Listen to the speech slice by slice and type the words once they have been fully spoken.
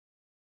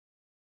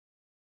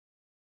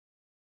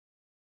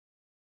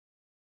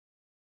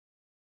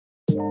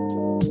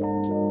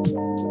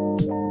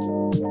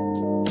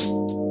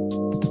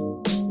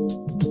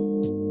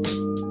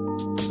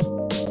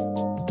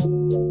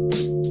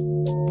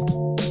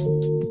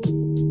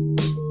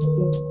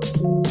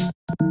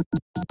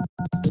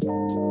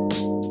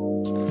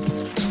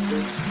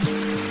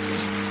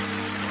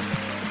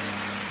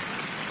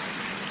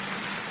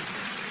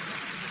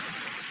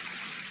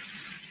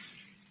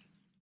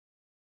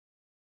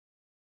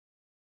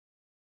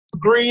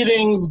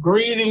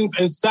Greetings,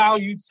 and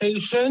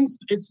salutations.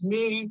 It's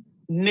me,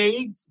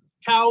 Nate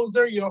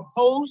Kauser, your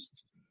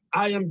host.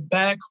 I am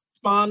back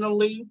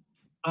finally.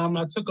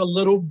 I took a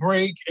little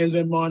break, and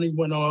then Monty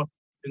went off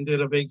and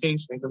did a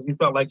vacation because he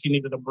felt like he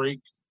needed a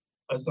break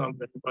or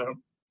something. But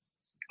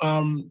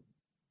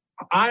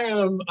I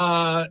am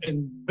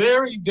in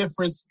very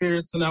different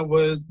spirits than I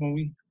was when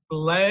we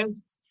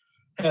last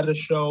had a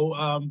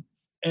show.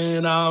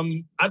 And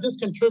I just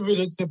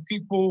contributed to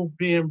people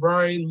being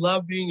very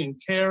loving and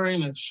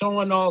caring and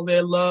showing all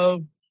their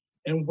love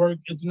and work.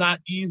 It's not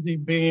easy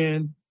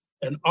being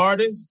an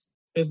artist.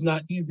 It's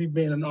not easy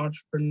being an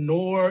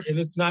entrepreneur. And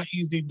it's not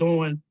easy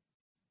doing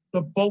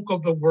the bulk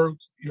of the work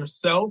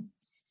yourself.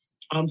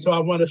 So I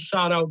want to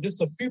shout out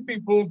just a few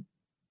people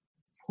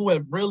who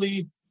have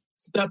really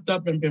stepped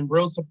up and been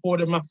real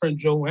supportive. My friend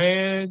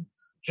Joanne,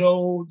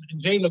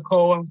 J.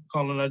 Nicole, I'm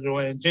calling her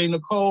Joanne, J.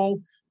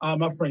 Nicole,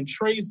 my friend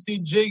Tracy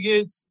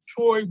Jiggets,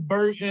 Troy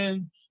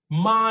Burton,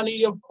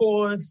 Monty, of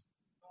course,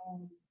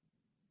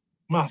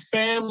 my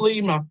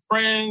family, my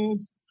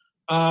friends,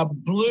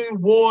 Blue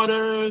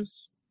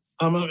Waters,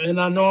 and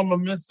I know I'm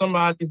going to miss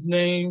somebody's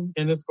name,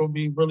 and it's going to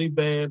be really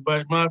bad,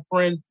 but my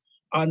friend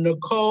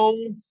Nicole,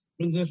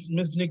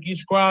 Miss Nikki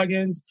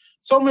Scroggins,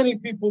 so many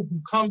people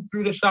who come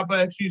through the shop.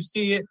 As you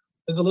see it,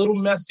 it's a little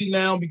messy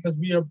now because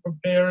we are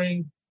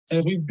preparing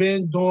and we've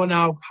been doing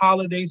our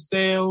holiday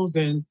sales,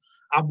 and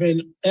I've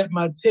been at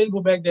my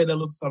table back there that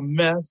looks a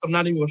mess. I'm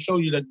not even going to show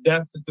you the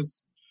desk that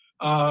this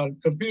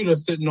computer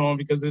is sitting on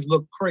because it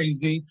looked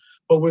crazy,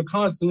 but we're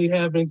constantly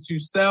having to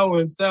sell,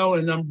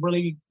 and I'm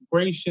really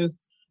gracious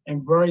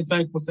and very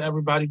thankful to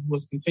everybody who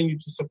has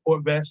continued to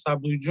support Vashti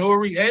Blue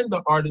Jewelry and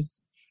the Artist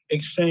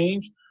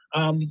Exchange.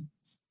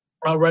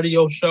 Our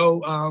radio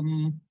show.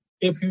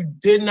 If you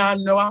did not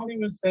know, I don't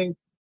even think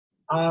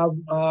I've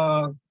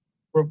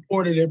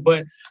reported it,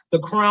 but the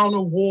Crown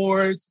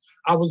Awards,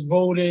 I was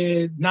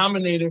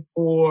nominated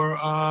for,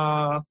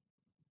 I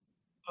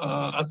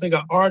think,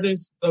 an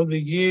Artist of the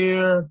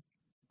Year,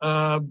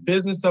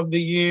 Business of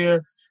the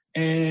Year,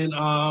 and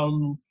I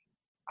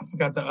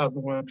forgot the other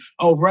one.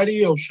 Oh,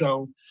 Radio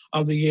Show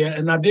of the Year.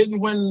 And I didn't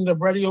win the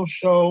Radio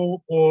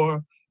Show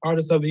or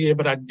Artist of the Year,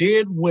 but I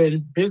did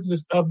win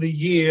Business of the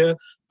Year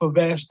for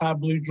Vashti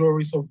Blue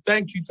Jewelry. So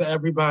thank you to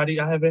everybody.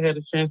 I haven't had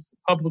a chance to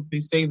publicly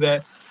say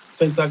that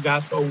since I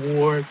got the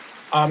award.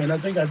 And I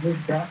think I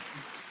just got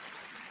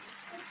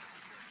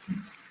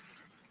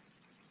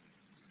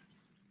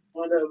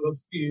one of a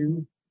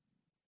few.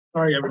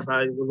 Sorry,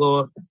 everybody, it's a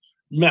little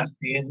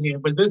messy in here,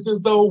 but this is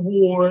the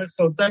award.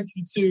 So thank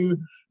you to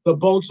the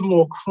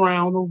Baltimore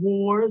Crown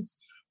Awards.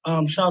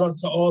 Shout out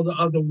to all the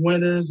other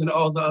winners and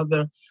all the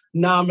other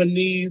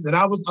nominees that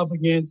I was up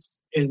against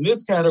in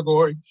this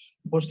category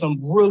with some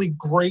really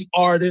great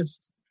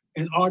artists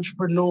and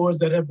entrepreneurs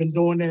that have been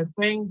doing their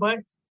thing, but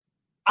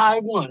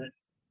I won.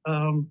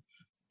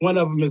 One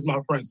of them is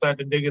my friend, so I had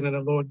to dig in a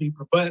little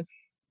deeper. But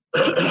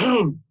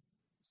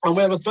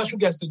we have a special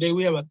guest today.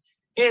 We have an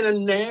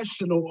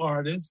international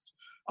artist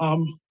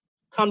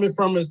coming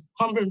from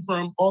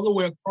all the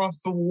way across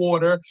the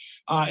water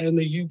in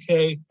the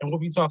UK, and we'll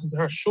be talking to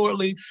her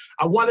shortly.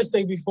 I want to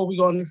say before we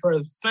go any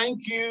further,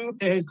 thank you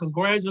and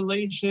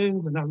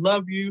congratulations, and I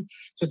love you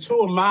to two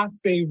of my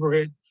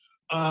favorite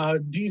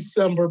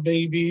December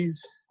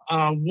babies.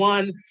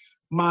 One,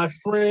 my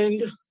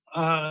friend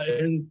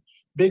and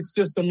big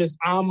sister, Miss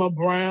Alma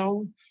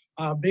Brown,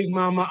 Big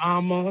Mama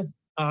Alma.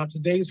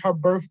 Today's her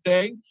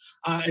birthday.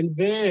 And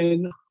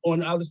then on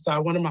the other side,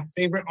 one of my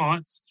favorite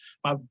aunts,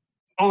 my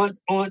aunt,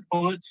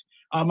 my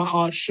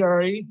Aunt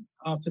Sherry.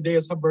 Today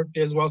is her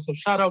birthday as well. So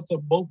shout out to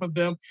both of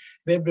them.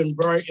 They've been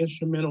very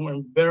instrumental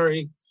and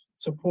very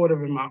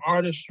supportive in my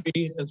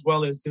artistry as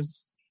well as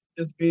just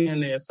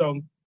being there.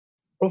 So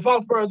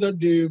without further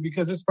ado,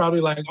 because it's probably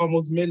like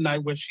almost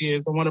midnight where she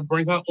is, I want to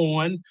bring her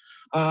on,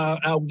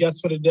 our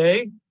guest for the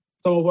day.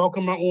 So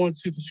welcome her on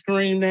to the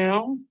screen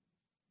now.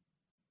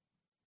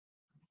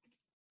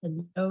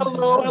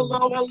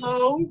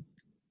 Hello.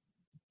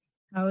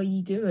 How are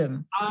you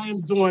doing? I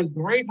am doing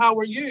great. How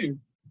are you?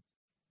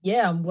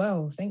 Yeah, I'm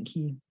well. Thank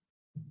you.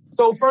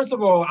 So first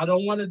of all, I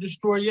don't want to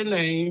destroy your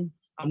name.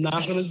 I'm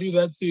not going to do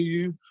that to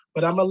you,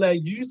 but I'm going to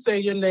let you say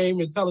your name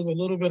and tell us a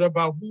little bit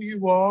about who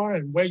you are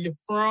and where you're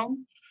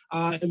from,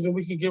 and then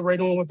we can get right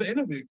on with the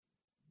interview.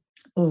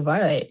 All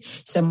right.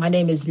 So my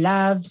name is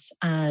Lavs,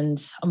 and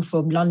I'm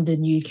from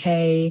London,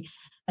 UK,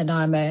 and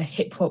I'm a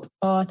hip-hop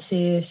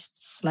artist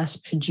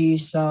 /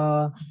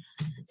 producer /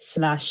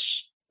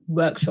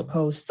 workshop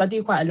host. I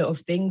do quite a lot of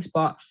things,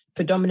 but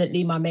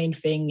predominantly my main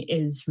thing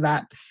is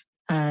rap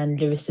and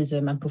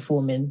lyricism and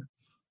performing.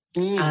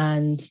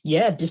 And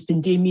yeah, just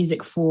been doing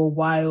music for a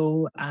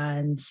while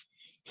and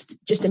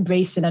just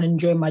embracing and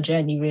enjoying my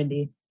journey,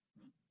 really.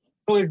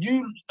 So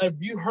if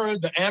you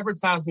heard the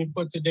advertisement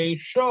for today's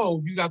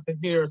show, you got to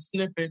hear a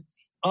snippet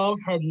of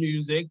her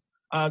music.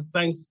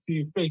 Thanks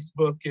to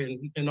Facebook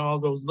and all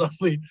those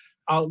lovely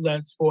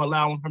outlets for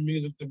allowing her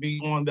music to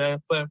be on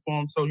that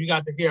platform. So you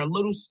got to hear a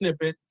little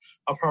snippet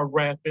of her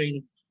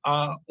rapping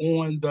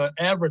on the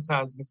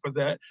advertisement for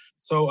that.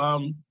 So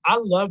I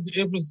loved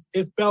it.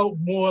 It felt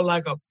more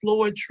like a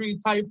Floetry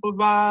type of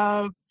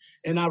vibe,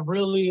 and I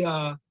really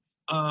I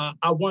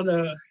want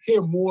to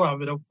hear more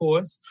of it, of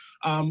course.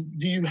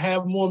 Do you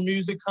have more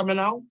music coming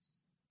out?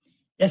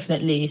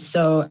 Definitely.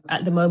 So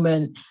at the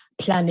moment,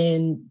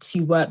 planning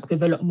to work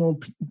with a lot more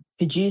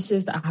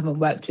producers that I haven't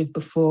worked with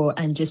before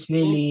and just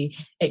really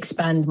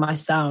expand my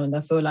sound.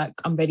 I feel like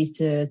I'm ready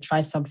to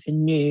try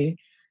something new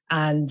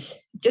and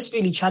just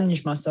really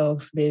challenge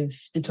myself with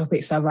the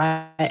topics I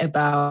write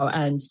about.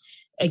 And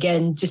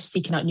again, just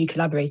seeking out new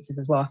collaborators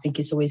as well. I think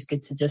it's always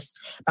good to just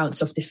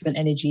bounce off different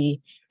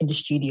energy in the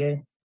studio.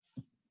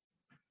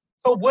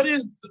 So what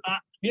is,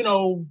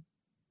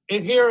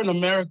 here in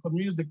America,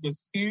 music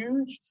is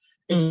huge.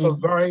 It's a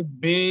very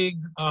big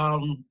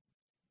part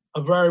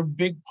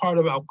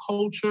of our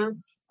culture.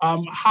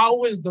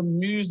 How is the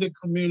music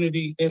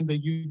community in the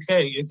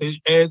UK? Is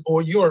it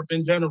or Europe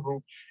in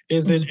general?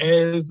 Is it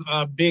as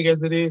big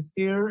as it is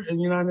here in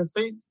the United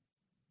States?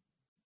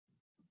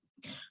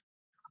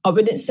 I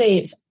wouldn't say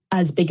it's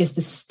as big as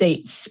the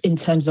States in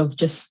terms of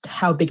just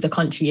how big the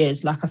country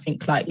is. Like I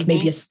think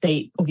maybe a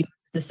state of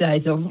the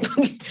size of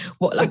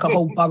what, like a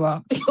whole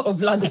borough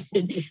of London. So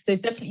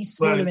it's definitely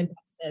smaller in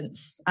that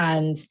sense.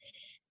 And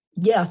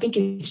yeah, I think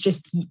it's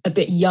just a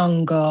bit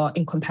younger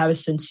in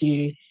comparison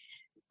to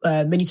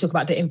when you talk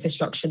about the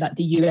infrastructure that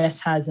the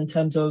US has in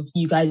terms of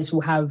you guys will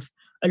have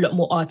a lot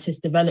more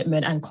artist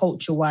development and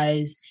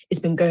culture-wise, it's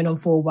been going on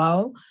for a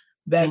while.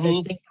 Whereas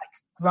things like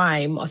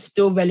grime are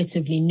still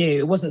relatively new.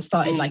 It wasn't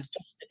started like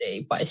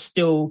yesterday, but it's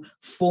still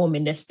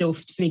forming. They're still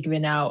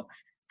figuring out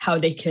how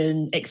they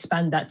can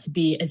expand that to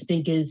be as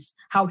big as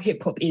how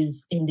hip-hop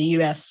is in the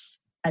US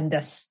and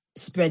that's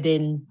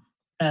spreading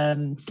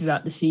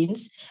throughout the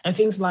scenes. And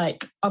things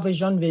like other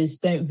genres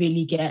don't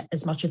really get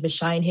as much of a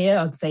shine here.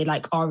 I'd say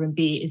like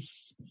R&B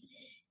is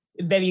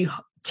very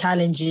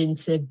challenging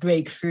to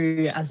break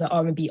through as an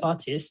R&B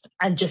artist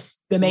and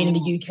just remain in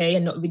the UK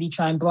and not really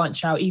try and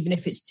branch out, even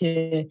if it's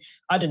to,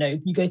 I don't know,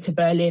 you go to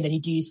Berlin and you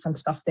do some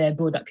stuff there,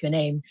 build up your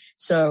name.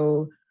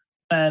 So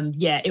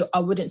I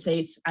wouldn't say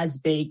it's as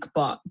big,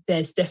 but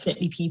there's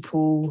definitely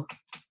people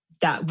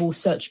that will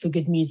search for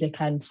good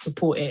music and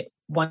support it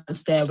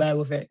once they're aware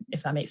of it,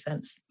 if that makes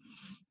sense.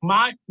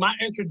 My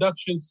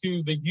introduction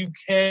to the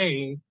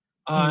UK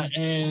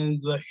and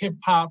the hip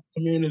hop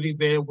community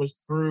there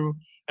was through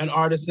an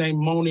artist named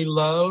Monie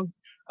Love.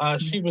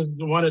 She was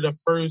one of the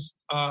first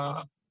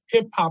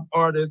hip hop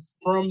artists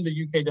from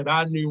the UK that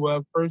I knew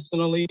of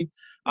personally.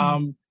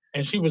 And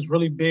she was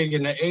really big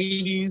in the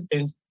 80s.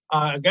 And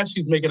I guess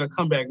she's making a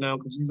comeback now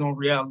because she's on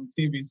reality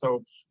TV.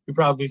 So we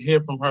probably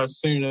hear from her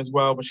soon as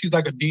well. But she's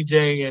like a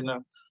DJ and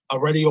a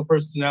radio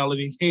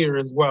personality here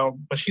as well.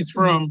 But she's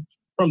from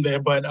there.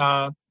 But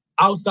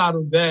outside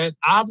of that,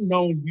 I've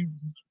known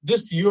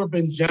just Europe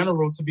in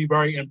general to be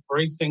very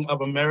embracing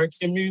of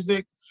American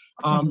music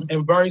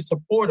and very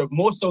supportive,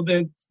 more so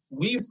than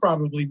we've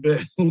probably been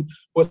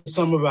with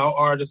some of our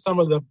artists. Some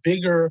of the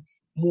bigger,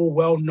 more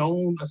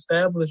well-known,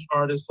 established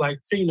artists like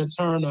Tina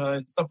Turner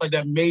and stuff like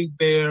that made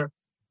their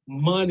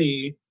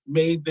money,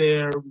 made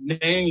their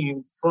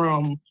name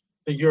from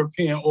the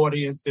European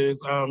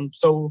audiences.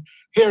 So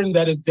hearing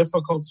that it's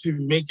difficult to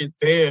make it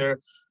there,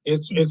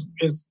 it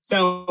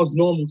sounds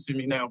normal to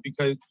me now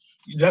because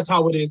that's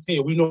how it is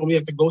here. We normally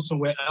have to go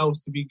somewhere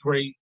else to be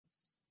great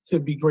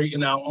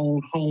in our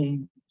own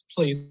home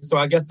place. So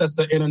I guess that's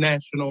an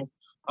international,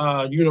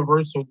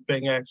 universal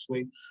thing,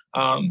 actually.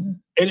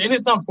 And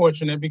it's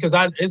unfortunate because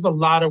it's a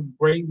lot of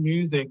great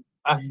music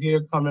I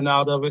hear coming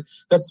out of it.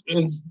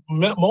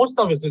 Most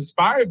of it's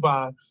inspired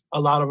by a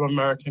lot of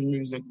American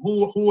music.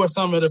 Who are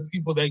some of the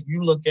people that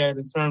you look at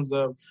in terms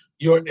of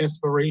your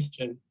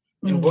inspiration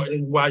and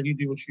why you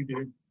do what you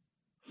do?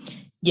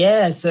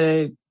 Yeah,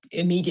 so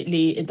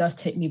immediately it does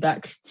take me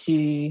back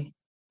to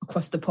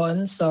across the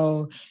pond.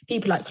 So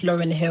people like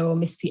Lauryn Hill,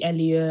 Missy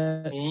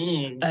Elliott,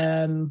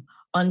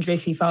 Andre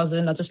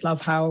 3000. I just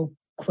love how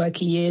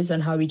quirky he is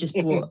and how he just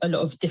brought a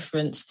lot of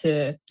difference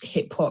to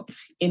hip hop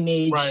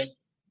image. Right.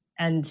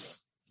 And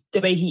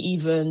the way he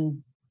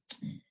even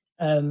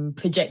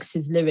projects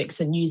his lyrics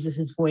and uses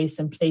his voice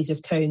and plays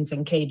with tones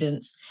and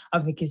cadence, I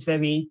think is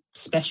very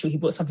special. He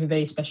brought something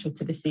very special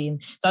to the scene.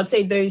 So I'd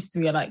say those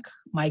three are like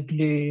my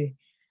glue.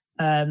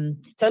 In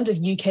terms of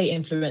UK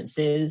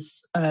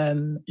influences,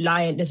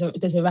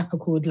 there's a rapper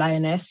called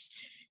Lioness.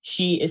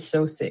 She is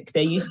so sick.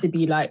 There used to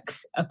be like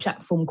a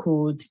platform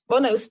called,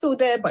 well, no, it's still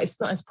there, but it's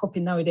not as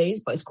popular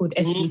nowadays, but it's called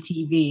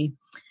SBTV.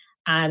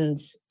 And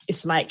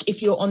it's like,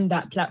 if you're on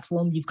that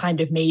platform, you've kind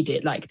of made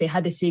it. Like they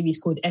had a series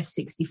called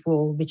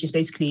F64, which is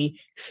basically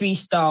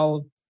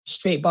freestyle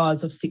straight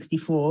bars of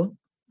 64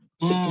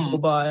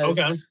 bars.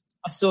 Okay.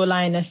 I saw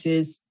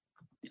Lioness's,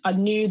 I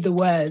knew the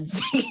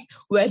words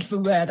word for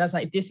word. I was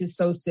like, this is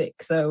so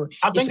sick. So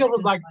I think it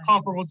was like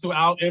comparable to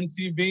our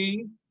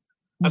MTV.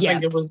 I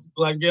think it was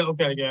like, yeah,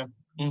 okay, yeah.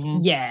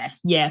 Mm-hmm.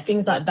 Yeah,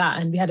 things like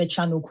that. And we had a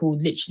channel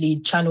called literally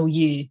Channel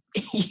U.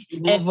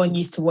 Everyone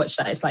used to watch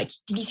that. It's like,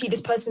 did you see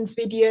this person's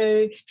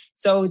video?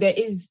 So there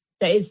is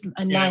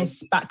a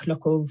nice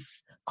backlog of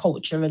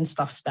culture and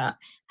stuff that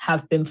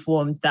have been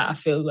formed that I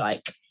feel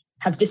like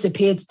have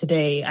disappeared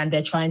today, and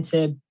they're trying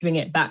to bring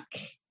it back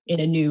in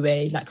a new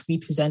way, like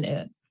represent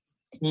it.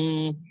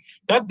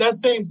 That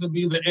seems to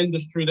be the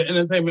industry, the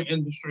entertainment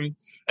industry.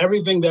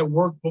 Everything that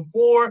worked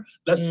before,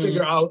 let's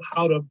figure out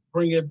how to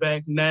bring it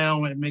back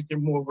now and make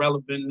it more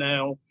relevant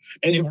now.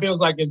 And it feels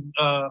like it's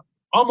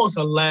almost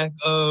a lack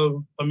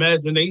of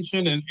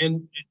imagination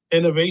and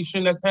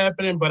innovation that's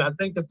happening, but I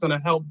think it's going to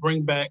help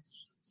bring back,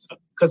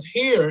 because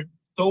here,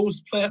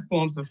 those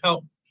platforms have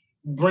helped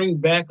bring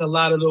back a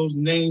lot of those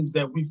names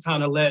that we've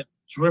kind of let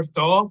drift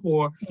off,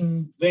 or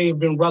they've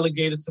been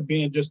relegated to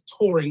being just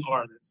touring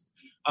artists.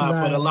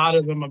 But a lot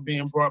of them are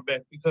being brought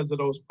back because of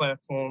those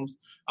platforms.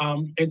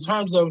 In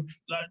terms of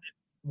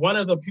one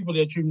of the people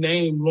that you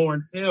named,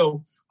 Lauryn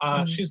Hill,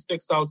 she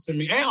sticks out to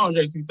me, and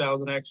Andre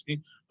 2000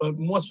 actually, but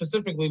more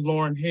specifically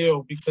Lauryn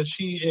Hill, because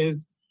she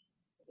is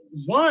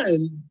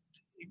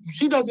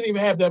she doesn't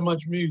even have that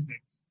much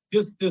music.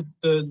 Just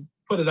to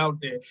put it out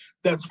there,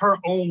 that's her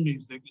own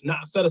music,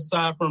 not set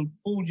aside from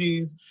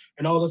Fugees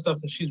and all the stuff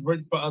that she's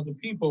written for other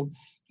people,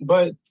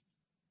 but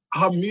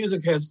her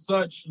music has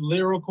such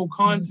lyrical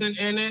content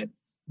in it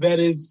that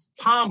is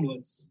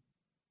timeless.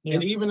 Yep.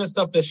 And even the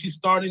stuff that she's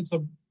starting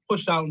to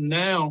push out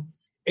now,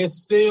 it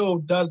still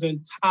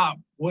doesn't top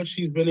what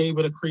she's been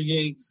able to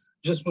create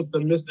just with the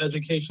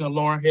Miseducation of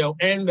Lauryn Hill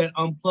and that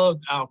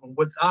Unplugged album,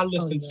 which I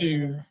listen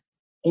to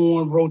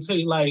on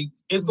rotate. Like,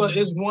 it's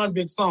one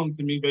big song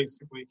to me,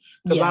 basically.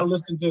 Because I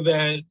listen to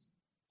that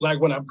like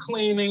when I'm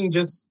cleaning,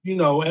 just,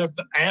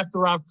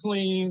 after I've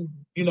cleaned,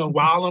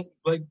 while I'm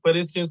like, but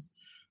it's just,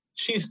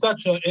 she's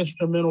such an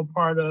instrumental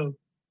part of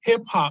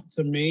hip hop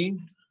to me,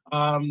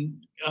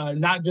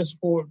 not just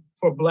for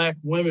Black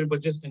women,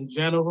 but just in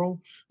general.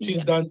 She's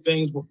done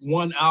things with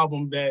one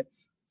album that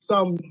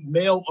some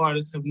male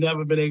artists have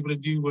never been able to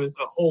do with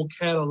a whole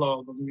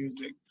catalog of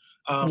music.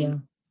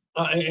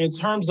 In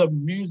terms of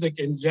music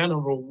in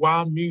general,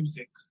 why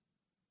music?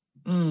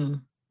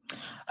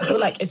 I feel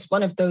like it's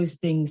one of those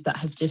things that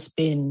have just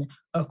been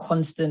a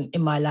constant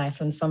in my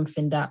life, and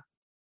something that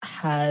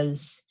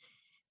has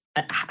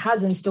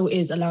and still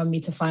is allowing me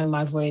to find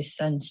my voice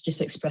and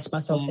just express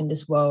myself in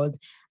this world.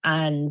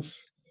 And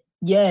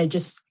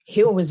just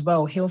heal as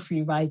well, heal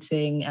through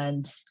writing,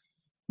 and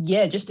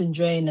just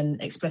enjoying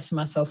and expressing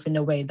myself in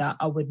a way that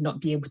I would not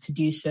be able to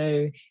do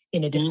so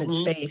in a different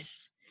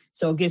space.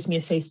 So it gives me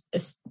a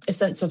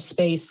sense of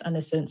space and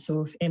a sense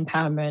of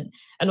empowerment.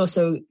 And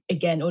also,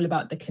 again, all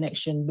about the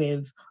connection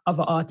with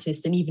other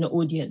artists and even an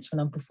audience when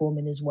I'm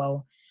performing as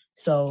well.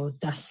 So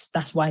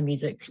that's why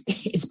music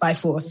is by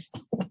force.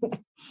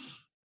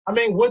 I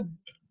mean,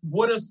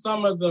 what are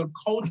some of the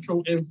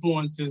cultural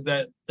influences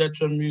that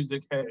your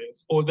music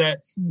has, or that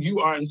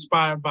you are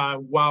inspired by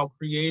while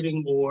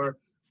creating, or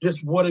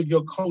just what's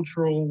your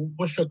cultural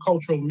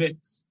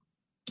mix?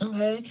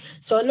 Okay,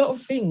 so a lot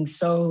of things.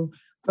 So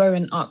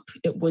growing up,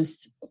 it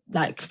was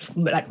like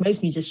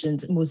most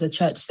musicians, it was a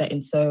church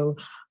setting. So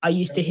I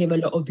used to hear a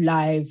lot of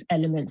live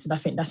elements, and I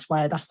think that's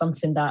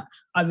something that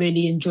I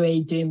really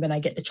enjoy doing when I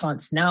get the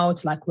chance now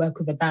to like work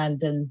with a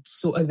band and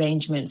sort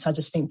arrangements. I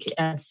just think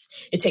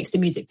it takes the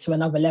music to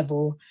another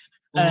level.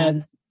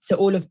 So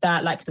all of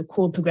that, like the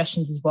chord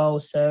progressions as well.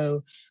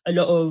 So a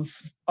lot of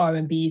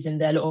R&Bs in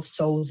there, a lot of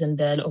souls in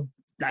there, a lot of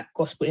like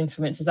gospel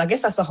influences. I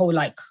guess that's a whole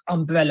like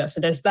umbrella.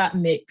 So there's that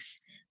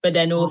mix. But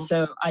then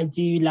also I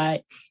do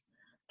like,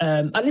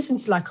 I listen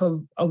to like a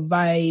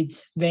wide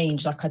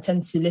range. Like I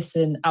tend to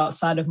listen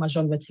outside of my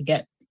genre to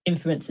get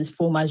influences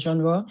for my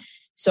genre.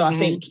 So I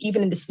think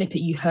even in the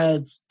snippet you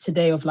heard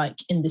today of like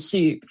In the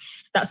Soup,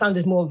 that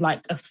sounded more of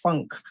like a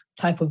funk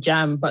type of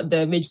jam. But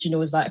the original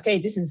was like, okay,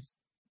 this is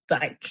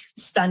like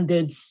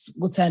standard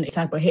alternative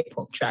type of hip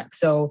hop track.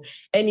 So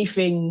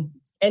anything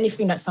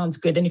that sounds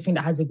good, anything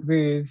that has a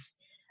groove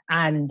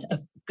and a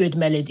good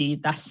melody,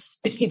 that's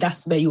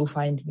where you'll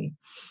find me.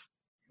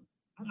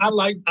 I'm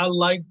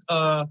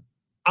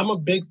a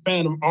big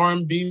fan of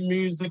R&B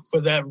music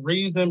for that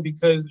reason,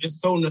 because it's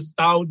so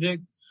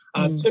nostalgic.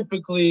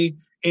 Typically,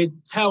 it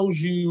tells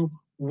you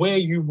where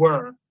you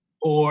were,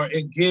 or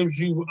it gives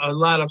you a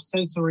lot of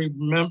sensory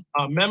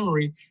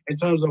memory in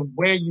terms of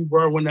where you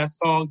were when that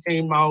song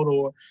came out,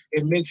 or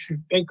it makes you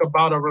think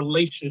about a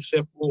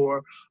relationship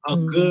or a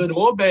good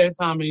or bad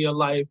time in your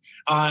life.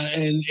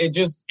 And it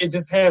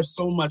just has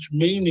so much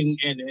meaning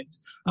in it.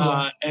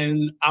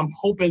 And I'm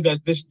hoping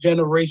that this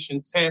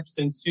generation taps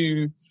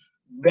into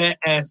that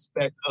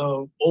aspect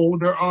of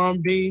older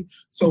R&B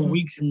so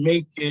we can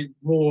make it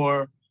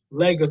more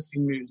legacy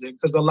music,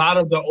 because a lot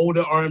of the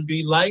older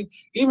R&B, like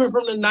even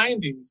from the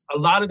 90s, a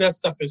lot of that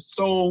stuff is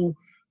so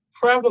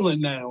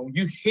prevalent now.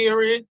 You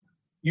hear it,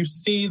 you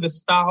see the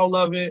style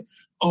of it,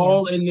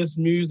 all in this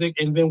music.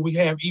 And then we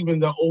have even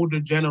the older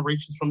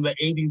generations from the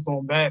 80s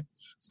on back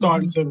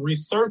starting to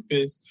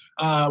resurface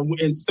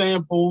in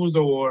samples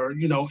or,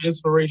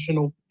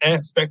 inspirational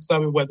aspects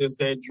of it, whether it's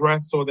their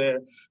dress or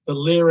the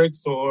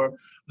lyrics or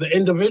the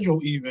individual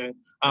even.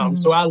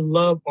 So I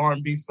love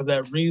R&B for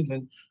that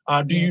reason.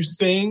 Do you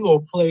sing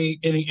or play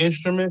any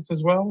instruments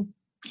as well?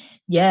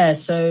 Yeah,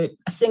 so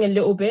I sing a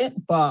little bit,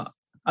 but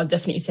I'll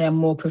definitely say I'm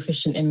more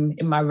proficient in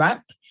my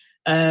rap.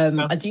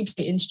 I do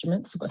play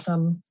instruments.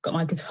 I've got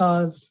my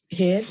guitars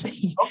here.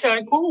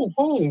 Okay, cool.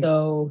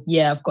 So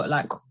yeah, I've got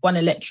like one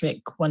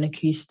electric, one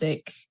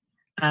acoustic,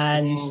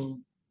 and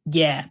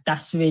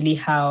that's really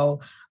how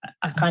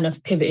I kind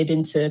of pivoted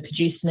into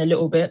producing a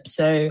little bit.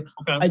 So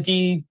I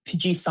do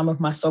produce some of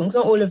my songs,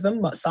 not all of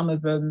them, but some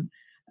of them.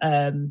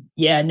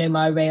 Know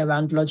my way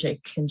around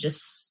Logic and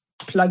just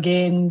plug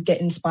in,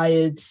 get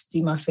inspired,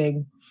 do my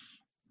thing.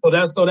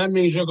 So that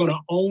means you're going to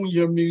own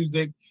your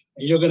music.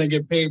 And you're going to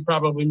get paid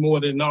probably more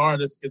than the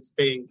artist gets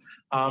paid.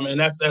 And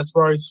that's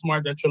very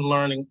smart that you're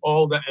learning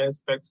all the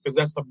aspects, because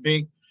that's a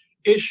big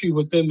issue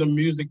within the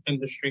music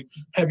industry.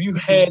 Have you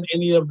had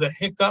any of the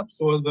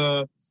hiccups or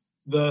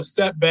the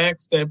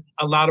setbacks that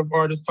a lot of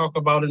artists talk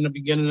about in the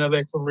beginning of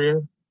their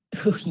career?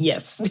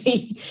 Yes.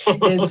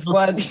 There's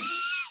one.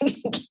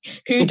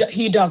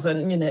 Who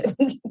doesn't,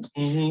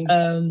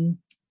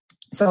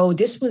 So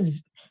this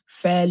was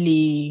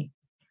fairly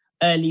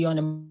early on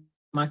in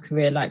my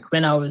career, like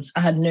when I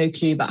had no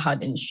clue about how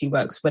the industry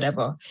works,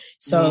 whatever.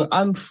 So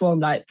I'm from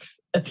like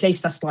a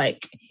place that's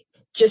like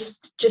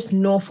just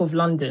north of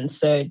London.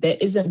 So there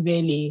isn't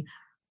really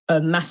a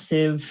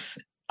massive,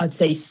 I'd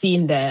say,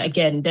 scene there.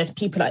 Again, there's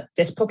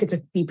pockets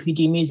of people who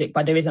do music,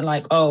 but there isn't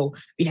like, oh,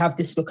 we have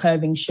this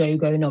recurring show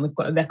going on. We've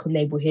got a record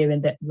label here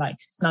and that, like,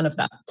 it's none of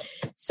that.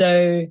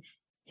 So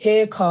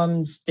here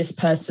comes this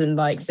person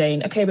like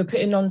saying, okay, we're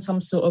putting on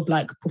some sort of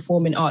like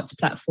performing arts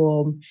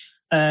platform,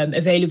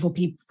 available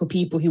for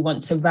people who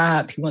want to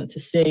rap, who want to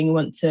sing, who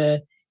want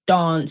to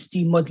dance,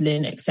 do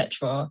modeling,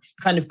 etc.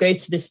 Kind of go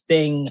to this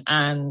thing,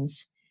 and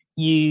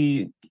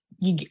you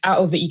out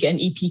of it you get an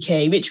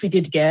EPK, which we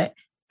did get,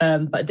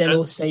 but then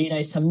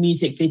also some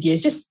music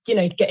videos, just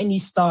getting you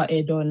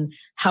started on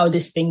how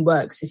this thing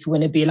works if you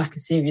want to be like a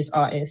serious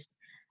artist.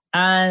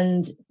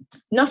 And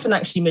nothing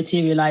actually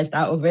materialized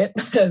out of it.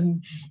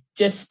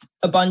 Just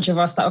a bunch of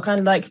us that were kind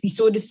of like, we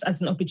saw this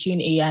as an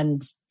opportunity,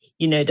 and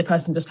the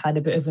person just had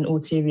a bit of an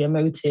ulterior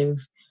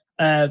motive,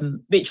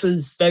 which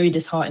was very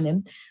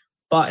disheartening.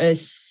 But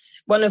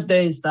it's one of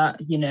those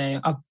that,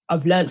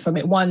 I've learned from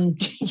it. One,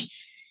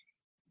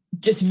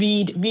 just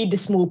read the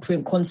small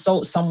print,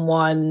 consult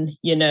someone,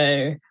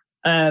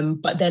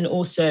 but then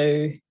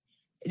also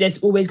there's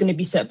always going to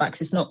be setbacks.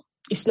 It's not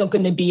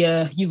going to be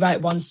you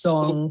write one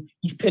song,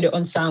 you put it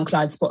on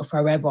SoundCloud,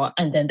 Spotify, wherever,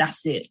 and then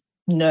that's it.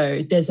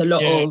 No, there's a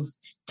lot of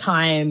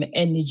time,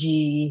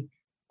 energy,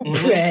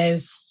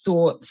 prayers,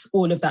 thoughts,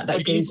 all of that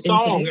goes into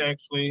song, this.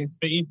 Actually,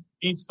 for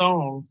each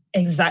song.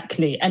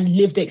 Exactly. And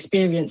lived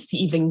experience to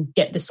even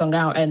get the song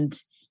out. And,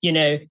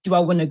 do I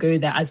want to go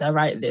there as I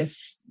write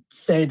this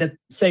so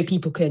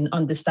people can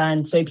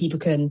understand, so people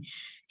can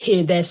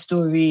hear their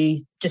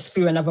story just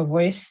through another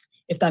voice,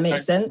 if that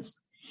makes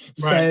sense.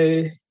 Right.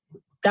 So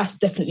that's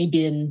definitely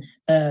been,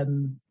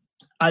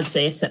 I'd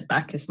say, a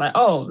setback. It's like,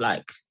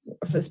 I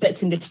was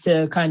expecting this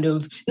to kind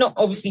of not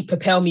obviously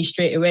propel me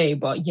straight away,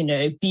 but,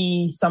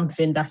 be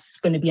something that's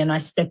going to be a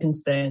nice stepping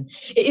stone.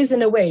 It is,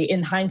 in a way,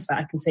 in hindsight,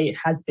 I can say it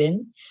has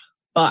been.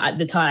 But at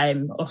the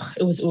time,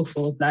 it was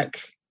awful. Like,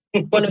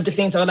 one of the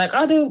things I was like,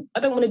 I don't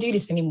want to do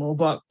this anymore,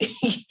 but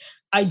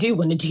I do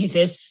want to do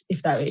this,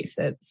 if that makes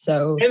sense.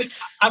 So, and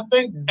I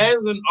think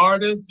as an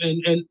artist,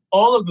 and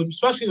all of them,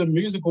 especially the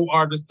musical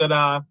artists that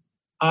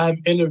I've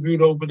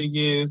interviewed over the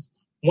years,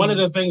 one of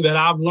the things that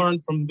I've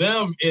learned from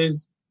them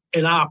is,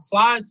 and I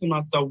applied to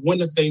myself, when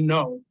to say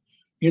no.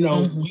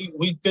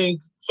 We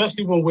think,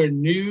 especially when we're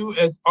new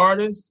as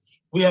artists,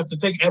 we have to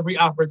take every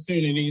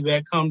opportunity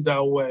that comes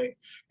our way.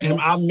 And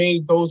I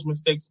made those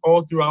mistakes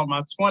all throughout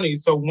my 20s.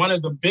 So one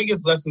of the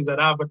biggest lessons that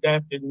I've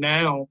adapted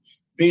now,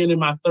 being in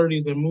my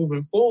 30s and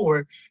moving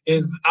forward,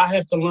 is I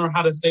have to learn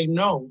how to say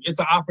no. It's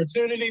an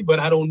opportunity, but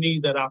I don't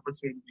need that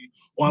opportunity.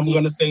 Or I'm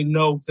going to say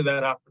no to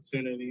that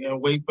opportunity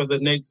and wait for the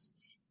next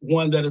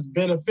one that is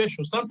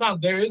beneficial.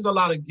 Sometimes there is a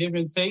lot of give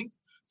and take.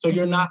 So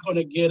you're not going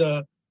to get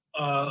a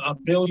 $1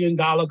 billion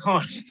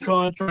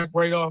contract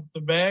right off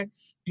the bat.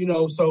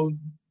 So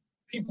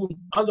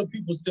other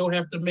people still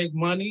have to make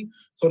money.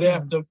 So they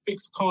have to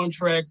fix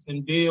contracts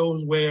and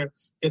deals where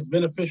it's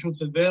beneficial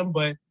to them.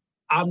 But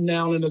I'm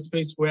now in a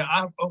space where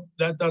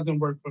that doesn't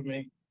work for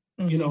me.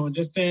 And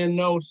just saying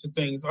no to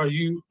things. Are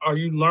you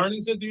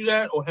learning to do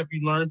that, or have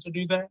you learned to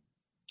do that?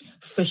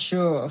 For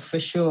sure.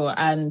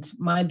 And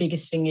my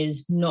biggest thing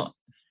is not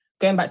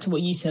going back to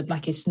what you said,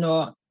 like, it's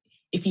not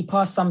if you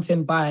pass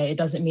something by, it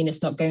doesn't mean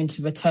it's not going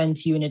to return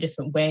to you in a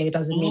different way. It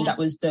doesn't mean that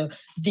was the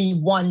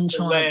one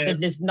chance and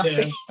there's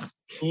nothing.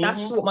 Yeah.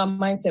 That's what my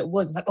mindset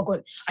was. It's like, oh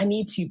God, I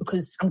need to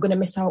because I'm going to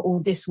miss out all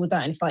this or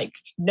that. And it's like,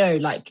 no,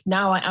 like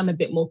now I am a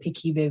bit more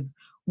picky with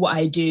what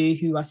I do,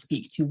 who I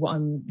speak to, what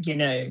I'm,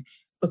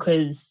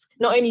 because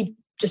not only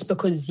just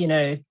because,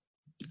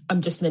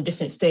 I'm just in a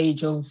different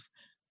stage of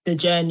the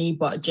journey,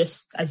 but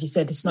just as you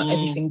said, it's not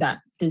everything that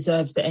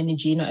deserves the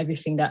energy, not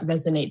everything that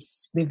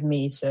resonates with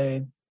me.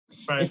 So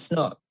it's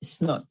not,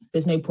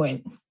 there's no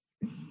point.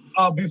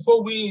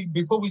 Before we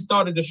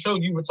started the show,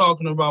 you were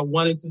talking about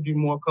wanting to do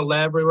more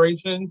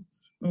collaborations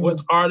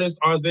with artists.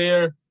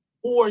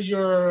 Who are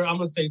your, I'm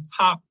going to say,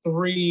 top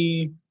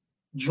 3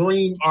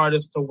 dream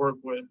artists to work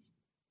with?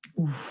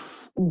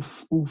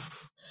 Oof.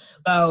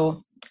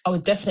 Well, I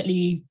would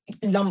definitely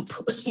lump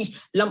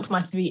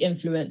my 3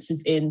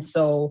 influences in.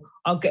 So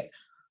I'll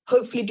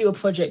hopefully do a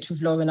project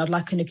with Lauren. I'd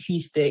like an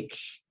acoustic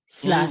 /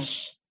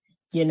 take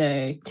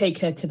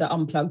her to the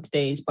Unplugged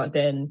days, but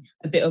then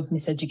a bit of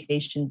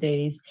Miseducation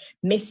days.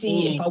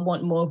 Missy, if I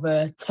want more of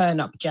a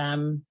turn-up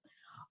jam.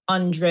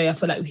 Andre, I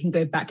feel like we can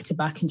go back to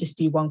back and just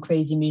do one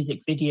crazy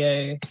music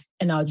video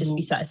and I'll just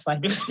be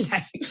satisfied with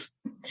life.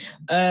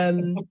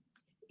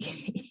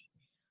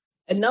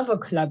 Another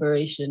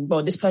collaboration,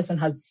 well, this person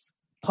has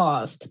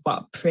passed,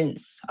 but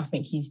Prince, I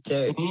think he's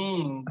dope.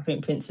 I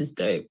think Prince is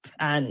dope.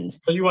 And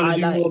so you want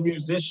to do more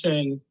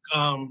musician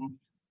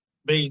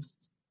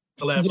based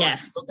collaboration? Yeah,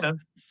 okay.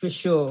 For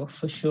sure.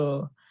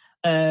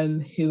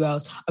 Who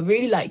else? I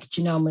really like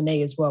Janelle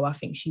Monáe as well. I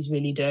think she's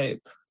really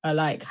dope. I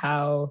like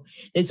how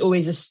there's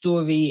always a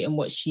story in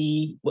what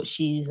she's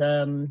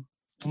putting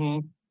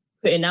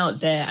out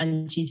there,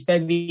 and she's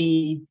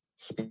very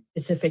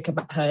specific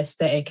about her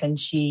aesthetic, and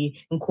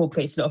she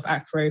incorporates a lot of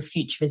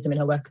Afrofuturism in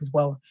her work as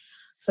well.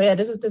 So yeah,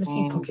 there's a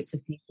few pockets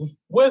of people.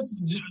 With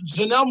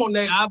Janelle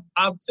Monáe,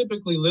 I've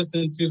typically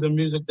listened to the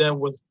music that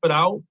was put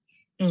out.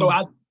 So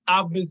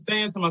I've been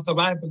saying to myself,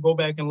 I have to go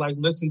back and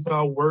listen to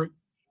her work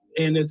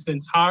in its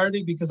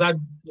entirety because I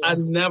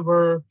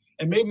never,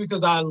 and maybe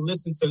because I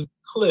listened to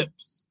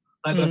clips,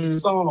 a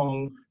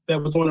song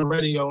that was on the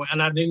radio,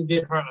 and I didn't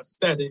get her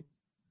aesthetic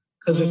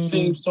because it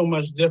seems so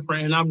much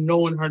different. And I'm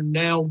knowing her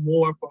now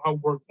more for her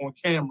work on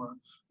camera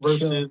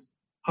versus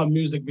her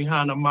music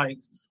behind the mic.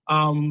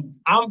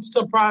 I'm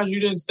surprised you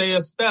didn't stay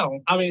Estelle.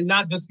 I mean,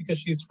 not just because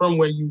she's from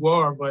where you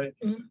are, but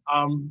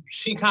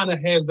she kind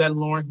of has that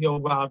Lauryn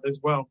Hill vibe as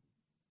well.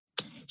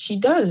 She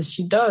does.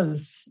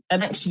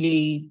 And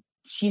actually,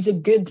 she's a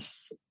good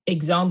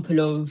example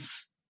of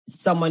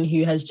someone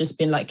who has just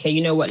been like, hey,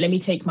 you know what, let me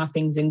take my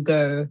things and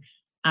go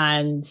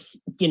and,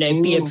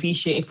 be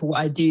appreciative for what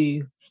I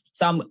do.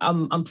 So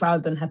I'm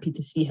proud and happy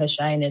to see her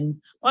shine.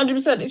 And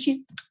 100%, if she's,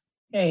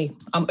 hey,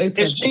 I'm open.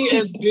 Is she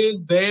as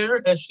big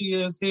there as she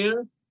is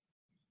here?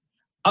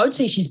 I would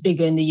say she's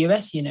bigger in the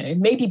US,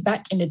 Maybe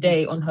back in the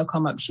day on her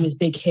come up, she was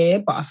big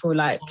here, but I feel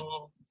like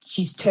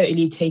she's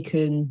totally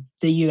taken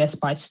the US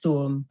by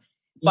storm.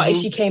 But if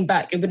she came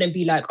back, it wouldn't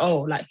be like,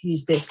 oh,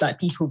 who's this?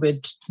 People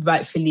would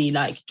rightfully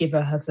give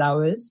her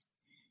flowers.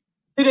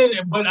 She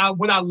didn't, but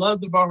what I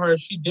loved about her,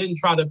 she didn't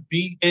try to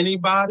beat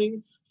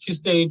anybody. She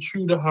stayed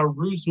true to her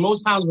roots.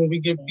 Most times when we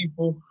get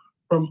people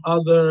from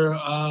other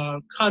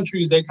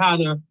countries, they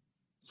kind of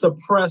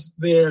suppress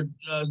their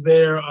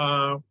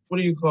what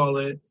do you call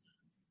it?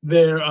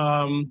 Their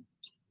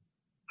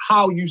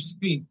how you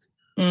speak,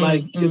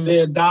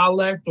 their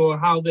dialect or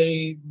how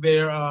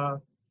their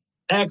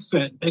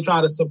accent. They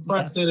try to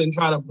suppress it and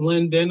try to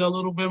blend in a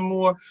little bit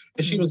more.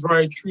 And she was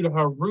very true to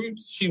her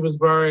roots. She was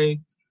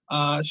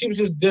she was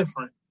just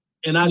different.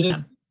 And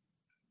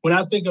when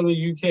I think of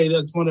the UK,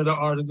 that's one of the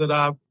artists that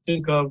I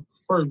think of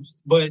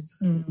first. But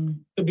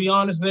to be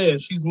honest,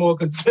 she's more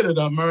considered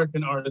an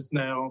American artist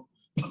now.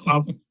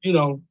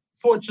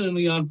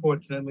 Fortunately,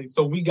 unfortunately.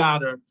 So we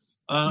got her.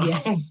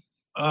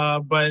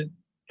 But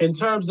in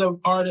terms of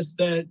artists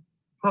that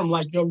from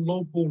your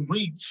local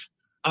reach,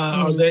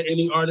 are there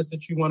any artists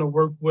that you want to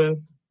work with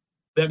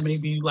that may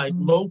be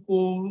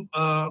local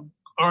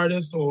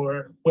artists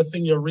or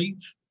within your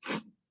reach?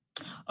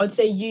 I'd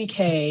say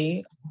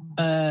UK.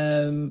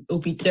 It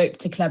would be dope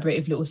to collaborate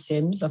with Little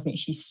Sims. I think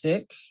she's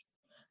sick.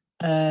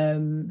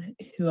 Who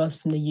else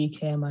from the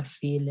UK am I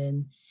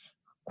feeling?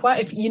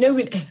 Quite a few,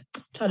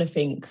 trying to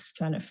think.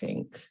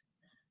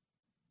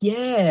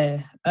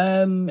 Yeah.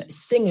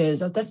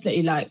 Singers, I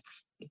definitely like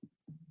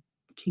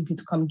people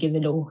to come give a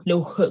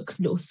little hook,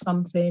 little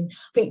something. I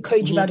think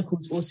Koji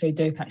Radical's also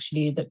dope,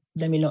 actually.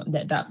 Let me not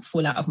let that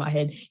fall out of my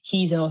head.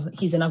 He's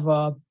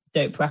another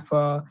dope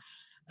rapper.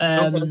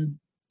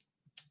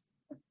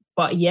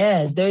 But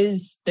yeah,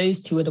 those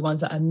two are the ones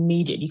that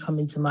immediately come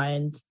into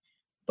mind.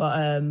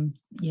 But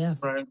yeah.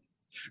 Right.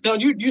 Now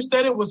you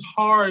said it was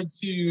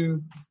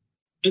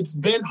it's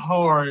been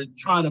hard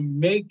trying to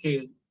make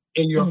it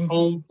in your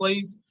home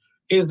place.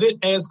 Is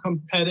it as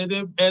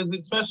competitive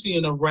especially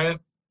in a rap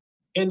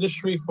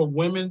industry for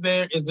women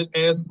there? Is it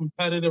as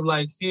competitive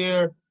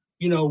here?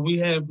 we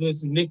have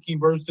this Nicki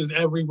versus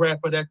every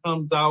rapper that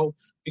comes out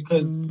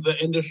because the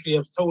industry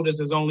has told us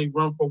there's only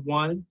room for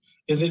one.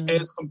 Is it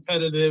as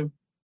competitive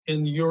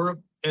in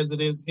Europe as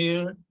it is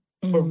here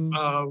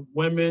for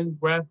women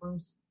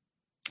rappers?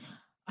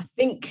 I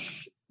think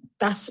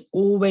that's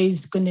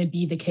always going to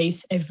be the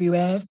case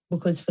everywhere,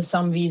 because for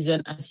some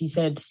reason, as you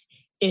said,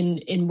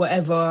 in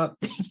whatever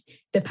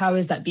the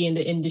powers that be in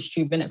the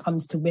industry, when it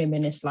comes to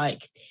women, it's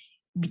like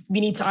we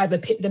need to either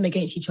pit them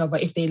against each other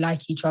if they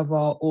like each other,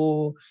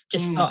 or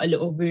just start a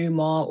little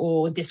rumor,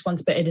 or this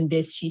one's better than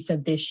this, she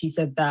said this, she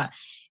said that.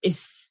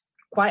 It's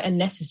quite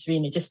unnecessary,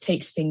 and it just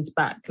takes things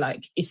back.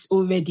 Like, it's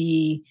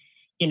already,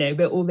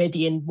 we're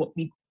already in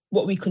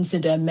what we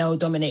consider a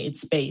male-dominated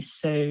space.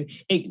 So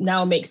it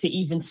now makes it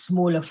even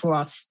smaller for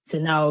us to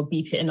now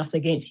be pitting us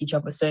against each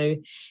other. So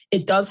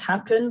it does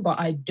happen, but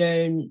I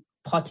don't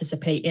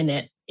participate in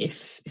it,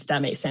 if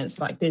that makes sense.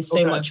 Like, there's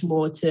so much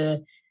more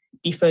to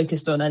be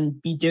focused on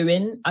and be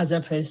doing, as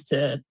opposed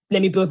to,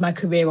 let me build my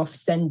career off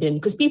sending.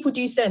 Because people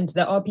do send.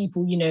 There are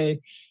people,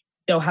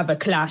 they'll have a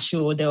clash,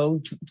 or they'll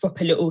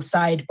drop a little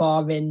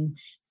sidebar in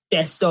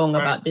their song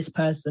about this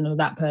person or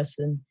that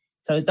person.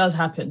 So it does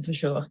happen for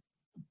sure.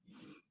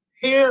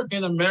 Here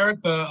in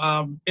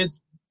America,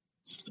 it's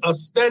a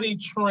steady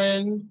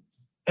trend,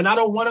 and I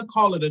don't want to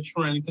call it a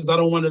trend because I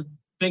don't want to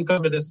think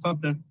of it as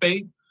something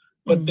fake,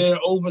 but there,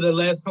 over the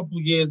last couple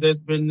of years,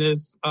 there's been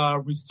this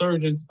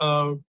resurgence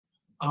of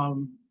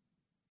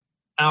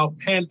our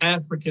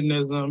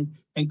Pan-Africanism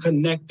and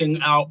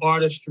connecting our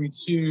artistry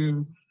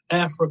to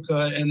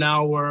Africa and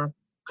our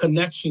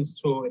connections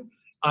to it.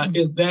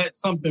 Is that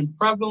something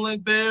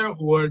prevalent there,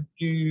 or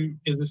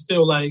is it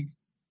still like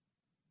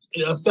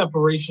a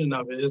separation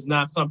of it? Is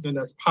not something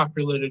that's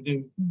popular to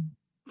do?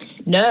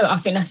 No, I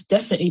think that's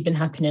definitely been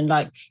happening.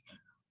 Like,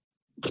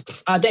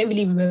 I don't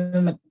really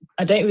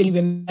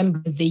remember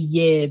the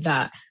year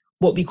that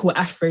what we call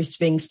Afro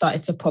swing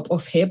started to pop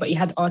off here, but you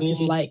had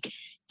artists like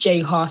J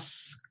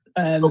Hus,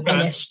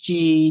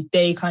 NSG.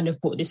 They kind of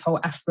brought this whole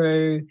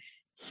Afro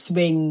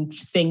swing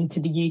thing to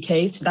the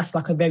UK. So that's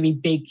like a very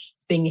big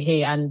thing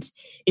here. And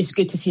it's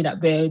good to see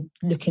that we're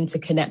looking to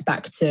connect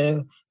back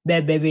to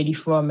where we're really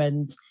from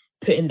and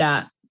putting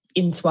that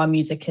into our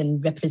music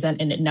and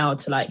representing it now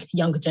to like the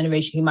younger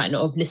generation who might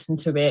not have listened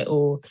to it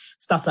or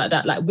stuff like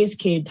that. Like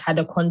Wizkid had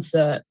a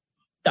concert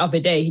the other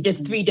day. He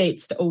did 3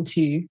 dates to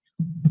O2.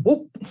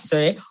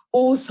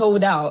 All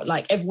sold out.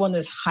 Like, everyone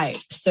was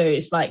hyped. So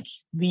it's like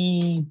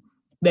we're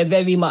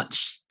very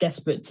much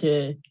desperate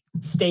to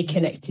stay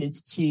connected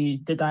to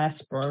the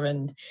diaspora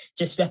and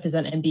just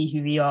represent and be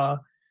who we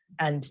are,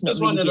 and not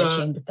really be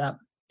ashamed of that.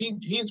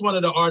 He's one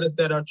of the artists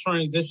that are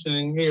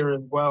transitioning here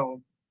as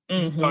well.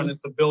 He's starting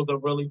to build a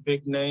really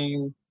big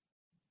name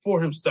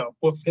for himself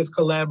with his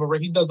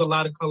collaboration. He does a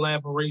lot of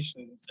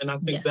collaborations, and I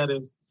think that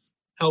has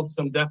helped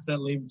him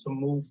definitely to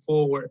move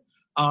forward.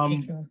 How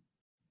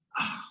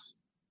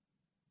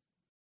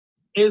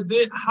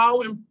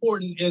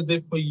important is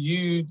it for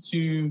you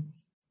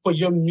for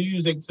your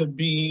music to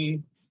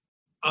be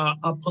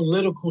a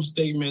political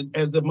statement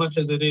as much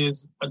as it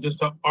is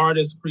just an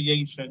artist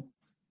creation?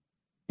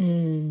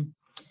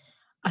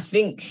 I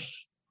think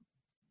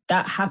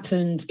that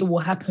happens. It will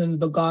happen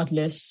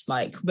regardless.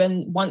 Like,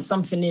 once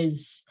something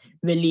is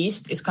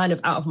released, it's kind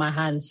of out of my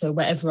hands. So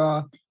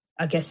whatever,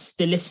 I guess,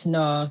 the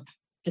listener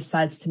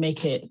decides to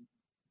make it,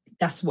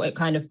 that's what it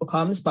kind of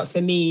becomes. But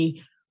for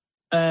me,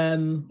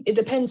 it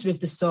depends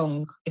with the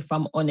song, if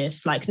I'm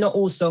honest. Like, not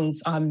all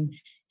songs I'm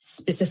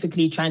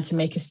specifically trying to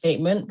make a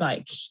statement.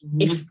 Like,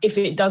 if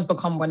it does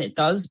become one, it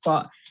does,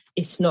 but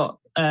it's not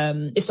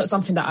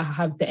something that I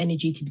have the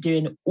energy to be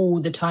doing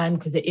all the time,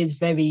 because it is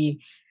very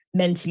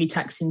mentally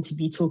taxing to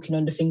be talking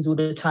on the things all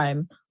the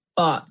time.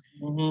 But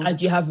I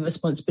do have a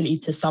responsibility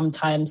to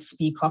sometimes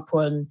speak up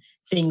on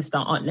things that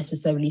aren't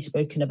necessarily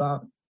spoken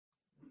about.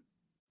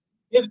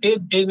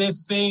 It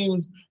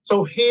seems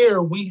so.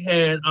 Here we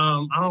had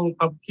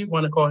I keep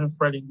wanting to call him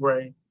Freddie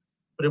Gray,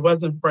 but it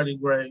wasn't Freddie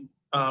Gray.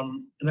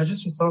 And I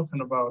just was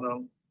talking about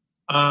him.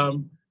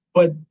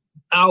 But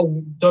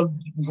the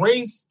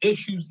race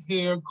issues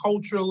here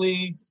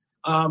culturally,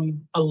 a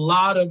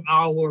lot of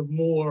our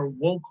more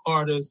woke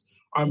artists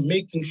are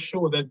making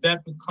sure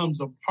that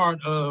becomes a part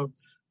of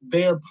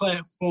their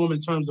platform in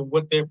terms of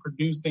what they're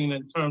producing,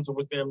 in terms of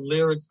what their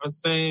lyrics are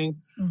saying.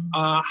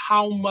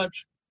 How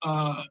much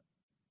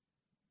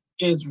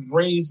is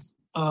race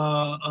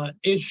an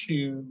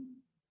issue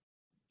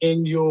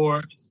in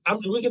your...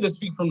 we can just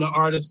speak from the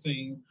artist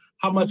scene.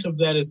 How much of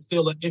that is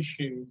still an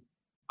issue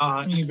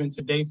even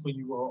today for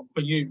you all?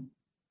 For you?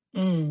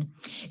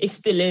 It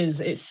still is.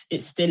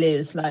 It still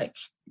is. Like,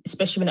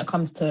 especially when it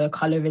comes to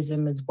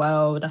colorism as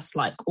well. That's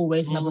like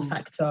always another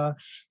factor.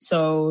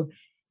 So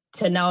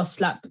to now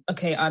slap,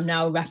 okay, I'm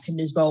now rapping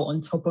as well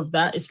on top of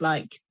that. It's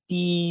like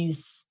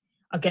these,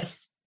 I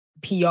guess,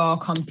 PR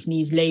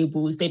companies,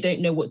 labels, they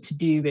don't know what to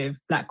do with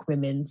Black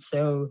women.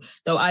 So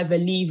they'll either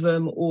leave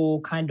them or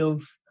kind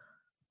of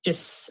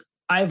just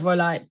either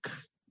like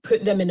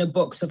put them in a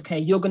box of, okay,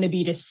 you're going to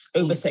be this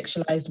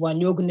over-sexualized one.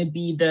 You're going to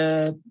be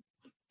the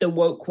the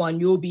woke one,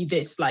 you'll be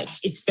this. Like,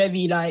 it's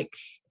very like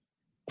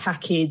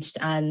packaged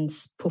and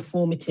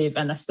performative,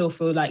 and I still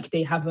feel like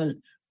they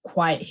haven't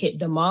quite hit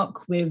the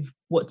mark with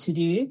what to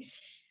do.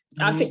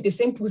 I think the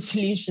simple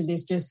solution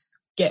is just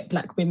get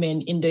Black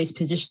women in those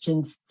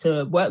positions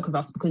to work with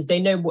us, because they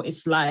know what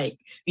it's like.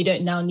 We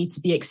don't now need to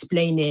be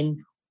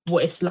explaining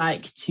what it's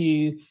like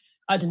to,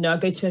 I don't know, I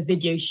go to a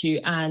video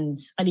shoot and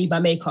I need my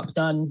makeup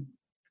done.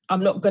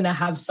 I'm not going to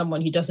have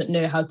someone who doesn't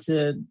know how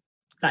to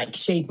like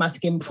shade my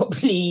skin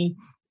properly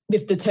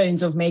with the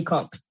tones of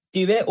makeup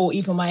do it, or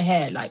even my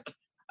hair. Like,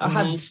 I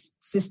have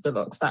sister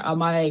locks. Like,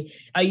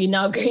 are you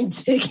now going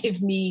to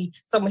give me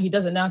someone who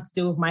doesn't know how to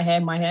deal with my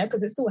hair?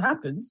 Because it still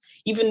happens.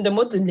 Even the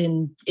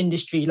modeling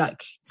industry,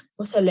 like,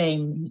 what's her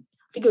name?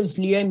 I think it was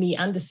Leomi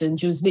Anderson.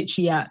 She was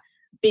literally at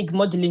big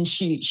modeling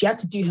shoot. She had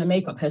to do her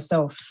makeup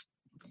herself.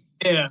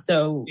 Yeah.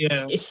 So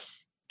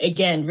it's,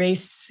 again,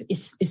 race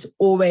is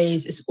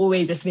always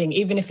a thing,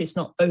 even if it's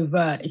not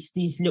overt. It's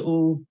these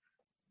little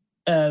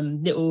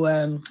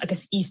I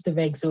guess Easter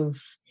eggs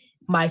of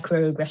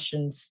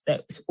microaggressions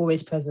that's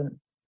always present.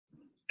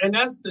 And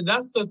that's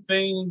the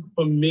thing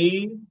for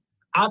me.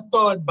 I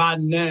thought by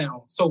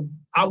now, so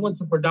I went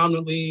to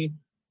predominantly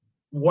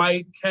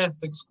white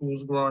Catholic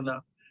schools growing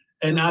up,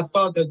 and I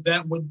thought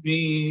that would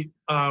be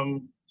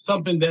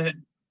something that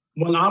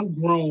when I'm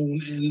grown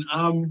and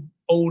I'm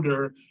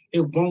older,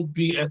 it won't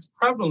be as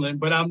prevalent.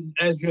 But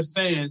as you're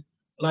saying,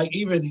 like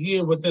even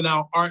here within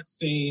our art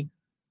scene,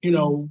 you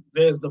know,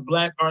 there's the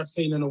Black art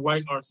scene and the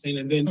white art scene,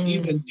 and then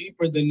even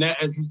deeper than that,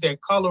 as you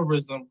said,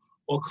 colorism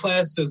or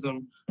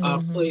classism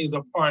plays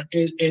a part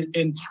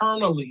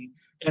internally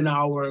in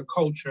our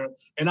culture.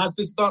 And I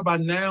just thought by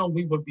now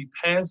we would be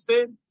past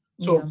it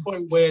to a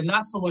point where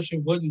not so much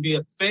it wouldn't be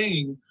a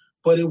thing,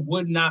 but it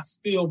would not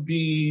still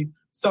be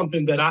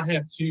something that I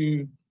have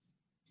to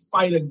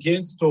fight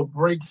against or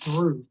break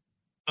through.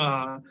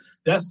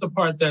 That's the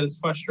part that is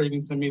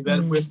frustrating to me,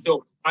 that we're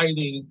still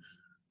fighting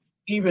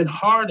even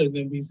harder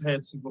than we've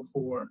had to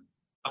before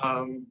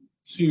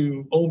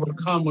to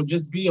overcome or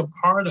just be a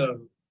part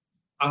of.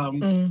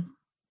 And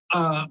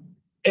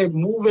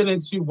moving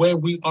into where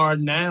we are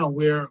now,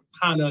 we're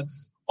kind of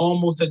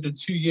almost at the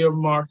 2-year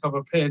mark of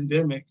a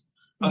pandemic.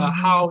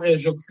 How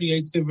has your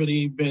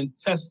creativity been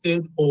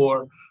tested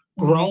or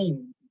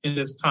grown in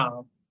this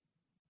time?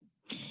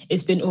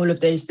 It's been all of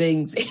those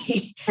things.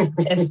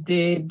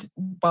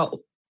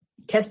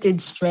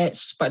 tested,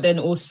 stretched, but then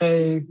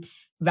also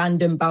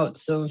random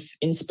bouts of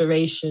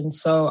inspiration.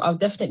 So I'll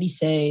definitely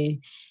say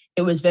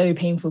it was very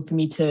painful for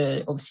me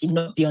to obviously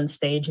not be on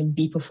stage and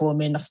be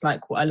performing. That's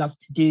like what I love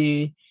to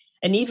do.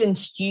 And even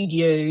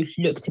studio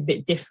looked a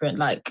bit different.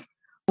 Like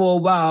for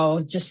a while,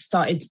 just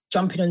started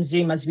jumping on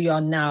Zoom as we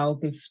are now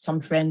with some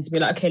friends.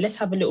 We're like, okay, let's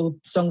have a little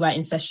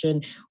songwriting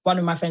session. One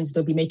of my friends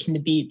will be making the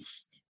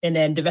beats, and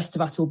then the rest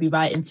of us will be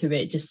writing to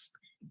it,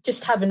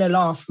 just having a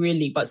laugh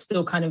really, but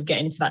still kind of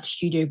getting into that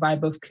studio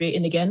vibe of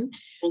creating again.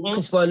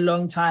 Because for a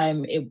long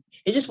time, it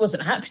just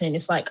wasn't happening.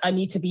 It's like, I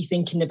need to be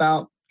thinking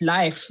about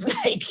life,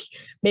 like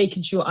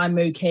making sure I'm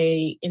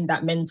okay in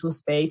that mental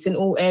space in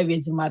all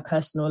areas of my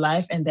personal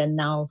life. And then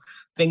now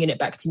bringing it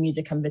back to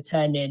music and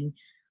returning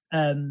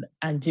and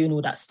doing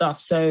all that stuff.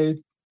 So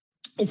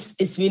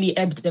it's really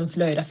ebbed and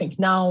flowed. I think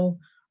now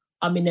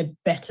I'm in a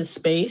better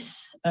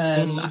space.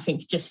 I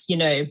think just,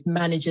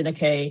 managing,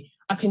 okay,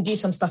 I can do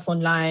some stuff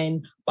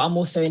online, but I'm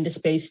also in the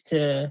space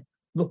to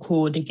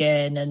record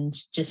again and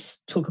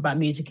just talk about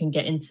music and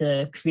get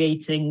into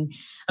creating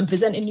and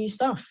presenting new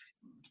stuff.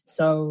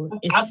 So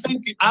I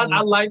think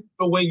I like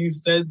the way you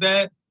said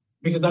that,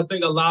 because I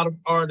think a lot of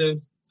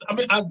artists,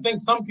 I think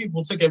some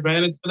people took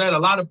advantage of that. A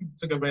lot of people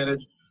took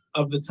advantage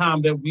of the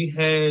time that we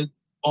had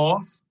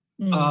off,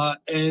 and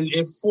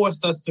it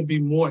forced us to be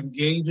more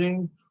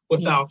engaging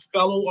with our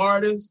fellow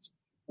artists,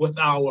 with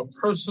our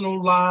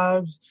personal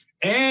lives,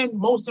 and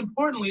most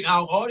importantly,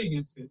 our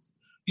audiences.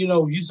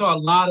 You saw a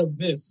lot of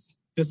this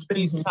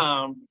space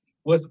time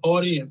with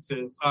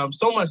audiences,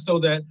 so much so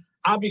that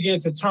I began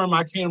to turn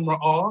my camera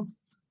off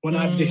when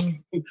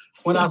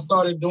I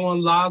started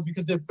doing lives,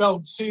 because it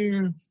felt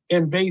too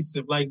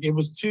invasive. Like it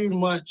was too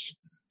much,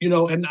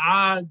 and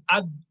I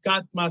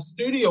got my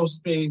studio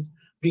space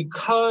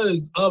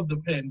because of the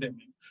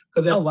pandemic.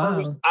 Because at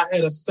first I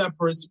had a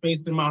separate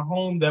space in my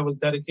home that was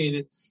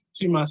dedicated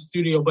to my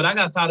studio, but I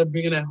got tired of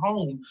being at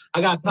home.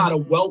 I got tired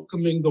of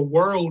welcoming the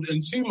world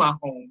into my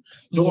home,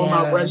 doing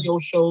my radio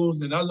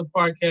shows and other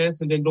podcasts,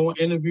 and then doing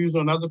interviews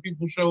on other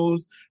people's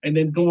shows, and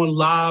then doing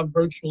live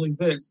virtual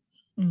events.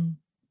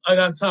 I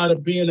got tired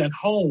of being at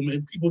home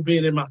and people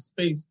being in my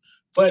space,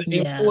 but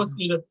it forced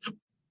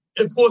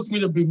me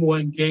to be more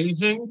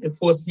engaging. It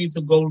forced me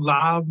to go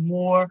live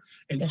more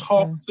and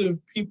talk to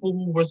people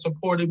who were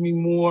supporting me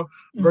more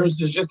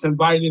versus just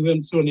inviting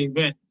them to an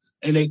event.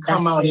 And they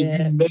come out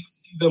and you may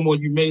see them or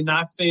you may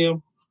not see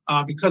them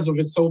because of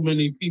it, so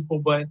many people.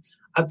 But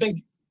I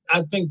think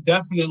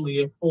definitely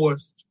it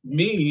forced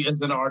me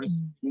as an artist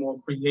to be more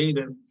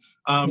creative.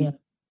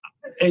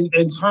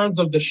 In terms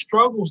of the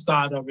struggle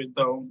side of it,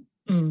 though,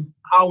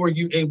 how were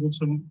you able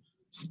to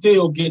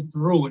still get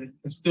through it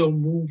and still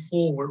move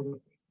forward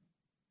with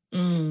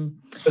it.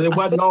 But it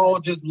wasn't all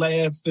just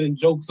laughs and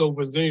jokes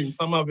over Zoom.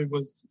 Some of it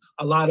was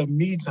a lot of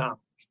me time.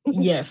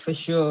 Yeah, for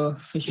sure.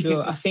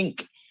 I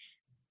think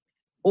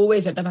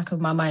always at the back of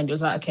my mind, it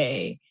was like,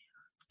 okay,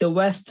 the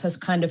worst has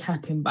kind of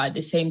happened, but at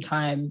the same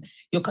time,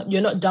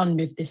 you're not done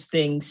with this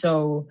thing.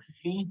 So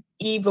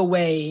either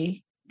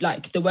way,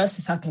 like the worst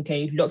has happened,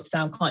 okay, locked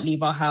down, can't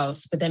leave our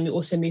house. But then we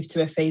also moved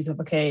to a phase of,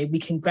 okay, we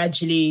can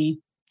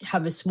gradually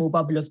have a small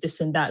bubble of this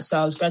and that.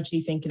 So I was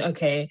gradually thinking,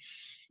 okay,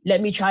 let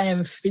me try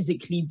and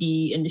physically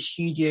be in the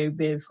studio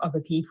with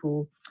other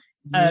people.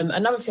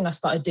 Another thing I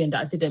started doing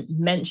that I didn't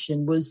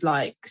mention was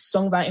like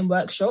songwriting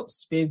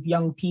workshops with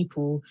young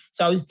people.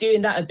 So I was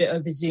doing that a bit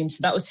over Zoom. So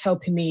that was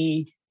helping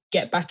me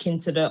get back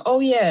into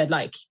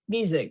like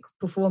music,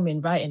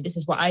 performing, writing. This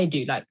is what I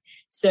do. Like,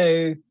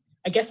 so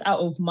I guess out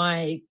of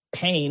my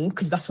pain,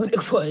 because that's what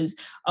it was,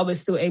 I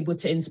was still able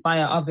to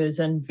inspire others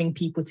and bring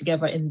people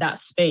together in that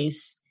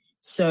space.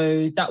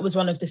 So that was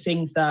one of the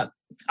things that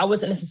I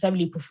wasn't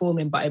necessarily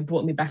performing, but it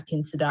brought me back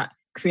into that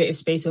creative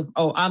space of,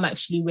 I'm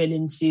actually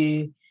willing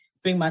to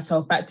bring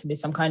myself back to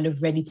this. I'm kind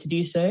of ready to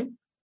do so.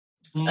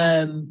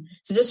 So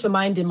just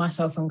reminding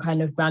myself and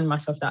kind of brand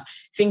myself that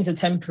things are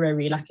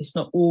temporary. Like it's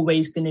not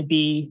always going to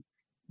be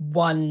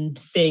one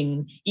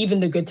thing.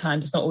 Even the good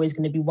times, it's not always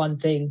going to be one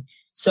thing.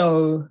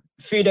 So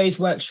through those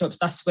workshops,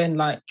 that's when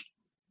like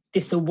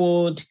this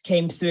award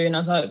came through and I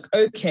was like,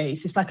 okay,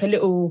 so it's like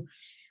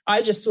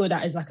I just saw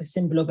that as like a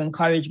symbol of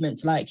encouragement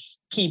to like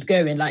keep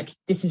going. Like,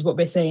 this is what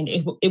we're saying.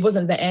 It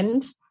wasn't the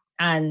end,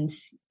 and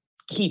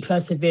keep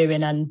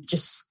persevering and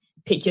just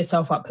pick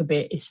yourself up a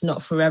bit. It's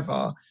not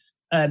forever.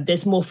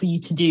 There's more for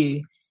you to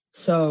do.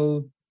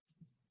 So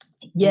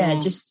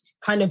just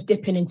kind of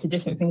dipping into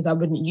different things I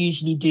wouldn't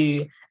usually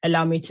do,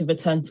 allow me to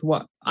return to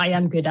what I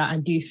am good at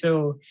and do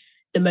feel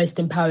the most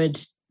empowered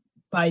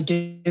by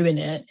doing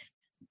it,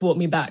 brought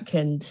me back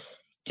and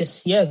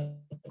just,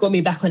 got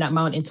me back on that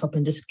mountaintop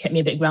and just kept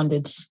me a bit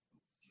grounded.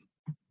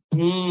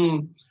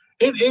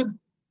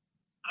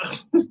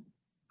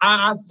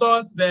 I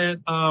thought that,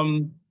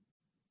 I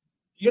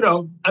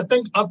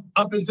think up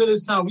until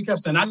this time, we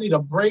kept saying, I need a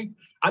break.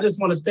 I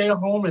just want to stay at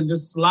home and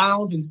just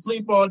lounge and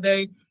sleep all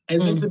day.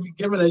 And then to be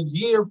given a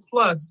year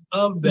plus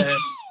of that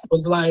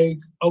was like,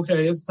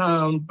 okay, it's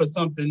time for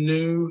something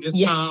new.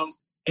 It's time.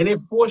 And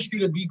it forced you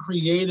to be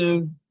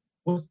creative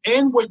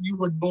within what you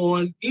were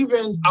doing,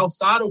 even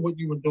outside of what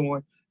you were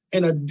doing,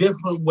 in a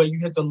different way. You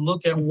had to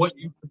look at what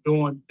you were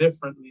doing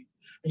differently.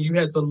 And you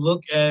had to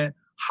look at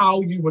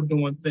how you were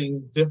doing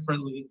things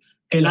differently.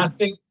 And I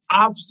think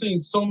I've seen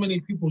so many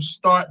people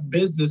start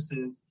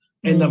businesses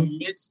in the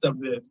midst of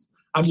this.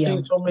 I've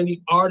seen so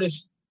many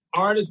artist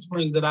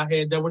friends that I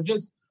had that were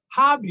just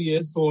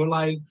hobbyists or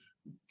like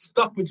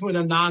stuck between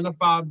a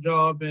 9-to-5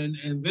 job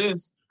and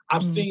this.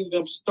 I've seen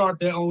them start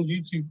their own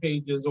YouTube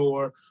pages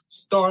or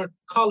start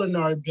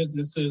culinary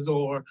businesses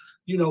or,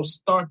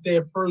 start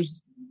their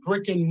first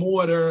brick and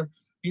mortar,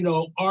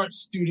 art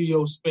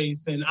studio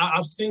space. And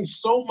I've seen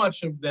so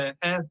much of that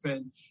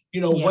happen.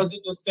 Was it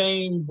the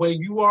same way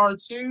you are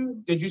too?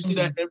 Did you see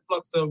that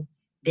influx of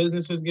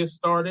businesses get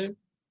started?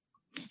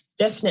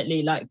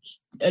 Definitely. Like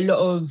a lot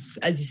of,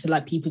 as you said,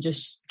 like people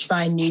just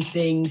trying new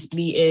things,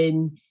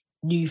 meeting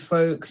new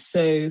folks.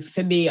 So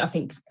for me, I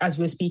think as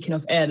we're speaking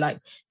of air, like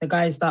the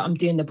guys that I'm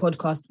doing the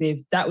podcast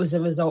with, that was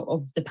a result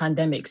of the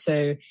pandemic.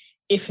 So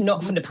if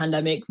not for the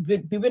pandemic,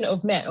 we wouldn't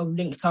have met or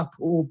linked up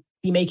or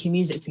be making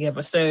music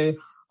together. So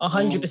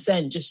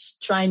 100%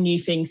 just trying new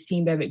things,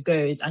 seeing where it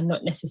goes and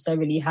not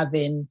necessarily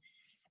having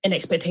an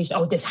expectation,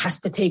 this has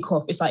to take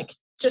off. It's like,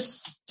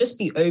 just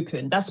be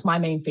open. That's my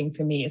main thing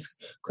for me, is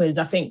because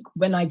I think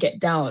when I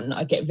get down,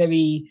 I get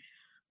very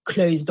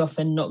closed off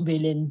and not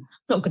going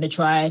to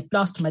try.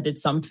 Last time I did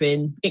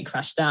something, it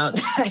crashed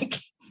out. Like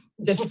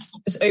just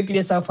open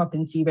yourself up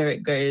and see where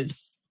it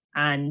goes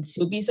and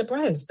you'll be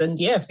surprised. And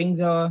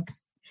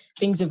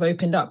things have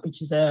opened up,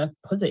 which is a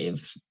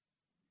positive.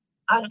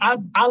 I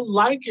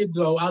like it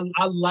though.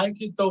 I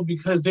like it though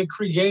because it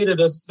created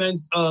a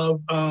sense of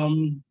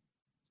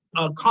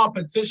a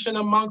competition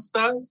amongst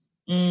us.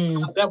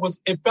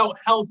 It felt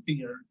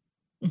healthier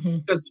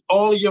because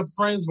all of your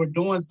friends were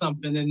doing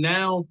something, and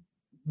now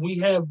we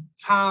have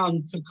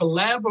time to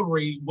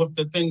collaborate with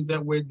the things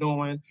that we're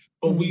doing,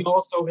 but we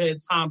also had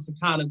time to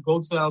kind of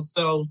go to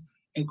ourselves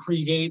and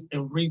create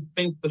and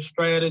rethink the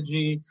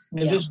strategy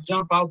and just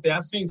jump out there.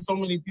 I've seen so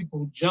many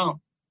people jump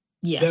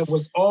that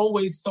was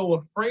always so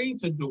afraid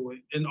to do it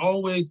and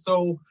always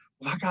so,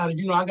 I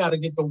gotta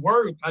get to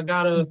work. I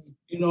gotta,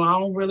 I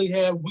don't really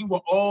have, we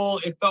were all,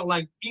 it felt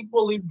like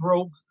equally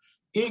broke,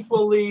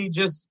 equally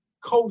just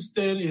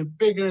coasting and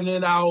figuring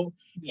it out,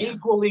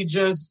 equally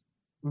just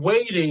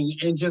waiting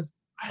and just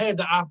had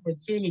the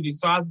opportunity.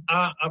 So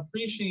I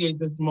appreciate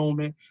this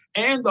moment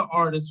and the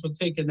artists for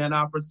taking that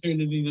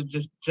opportunity to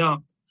just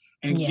jump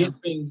and get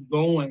things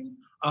going.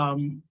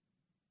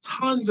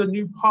 Tons of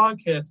new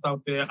podcasts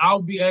out there.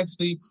 I'll be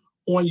actually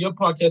on your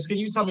podcast. Can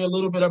you tell me a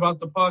little bit about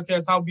the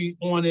podcast? I'll be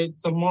on it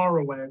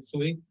tomorrow,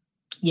 actually.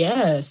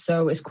 Yeah,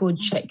 so it's called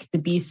Check the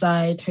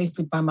B-Side,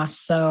 hosted by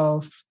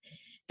myself,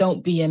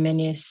 Don't Be a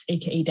Menace,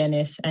 aka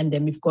Dennis, and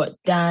then we've got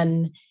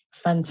Dan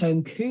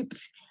Phantom Coop,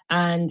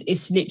 and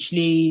it's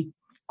literally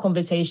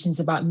conversations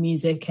about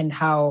music and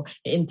how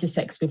it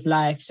intersects with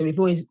life. So we've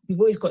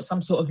always got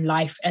some sort of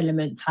life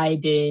element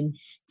tied in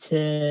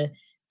to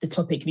the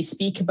topic we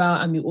speak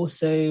about, and we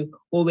also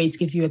always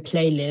give you a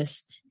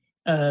playlist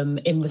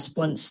in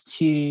response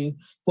to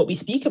what we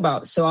speak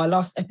about. So our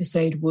last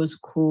episode was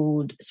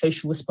called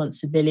Social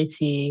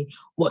Responsibility,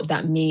 what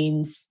that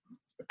means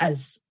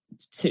as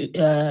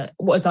to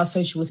what is our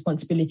social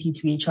responsibility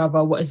to each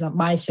other, what is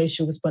my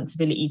social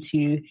responsibility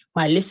to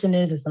my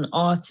listeners as an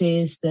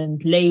artist,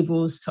 and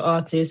labels to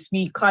artists.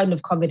 We kind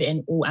of covered it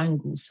in all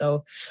angles,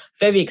 so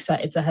very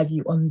excited to have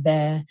you on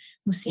there.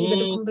 We'll see where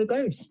the combo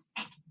goes.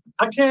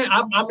 I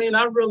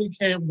really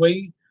can't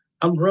wait.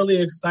 I'm really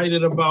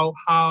excited about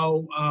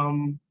how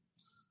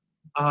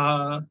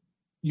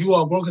you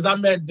all grow, because I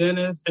met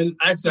Dennis, and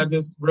actually I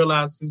just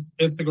realized his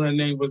Instagram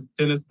name was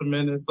Dennis the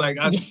Menace. Like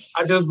I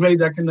just made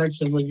that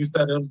connection when you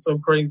said it. I'm so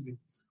crazy.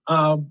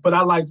 But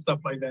I like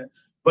stuff like that.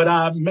 But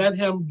I met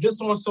him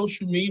just on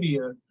social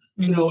media,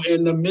 you know,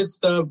 in the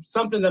midst of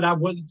something that I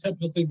wouldn't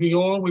typically be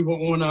on. We were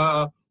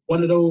on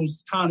one of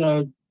those kind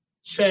of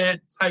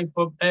chat type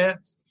of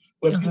apps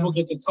where people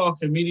get to talk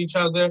and meet each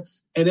other.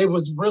 And it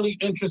was really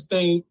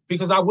interesting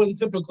because I wouldn't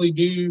typically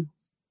do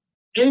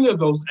any of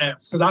those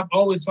apps, because I've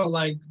always felt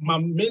like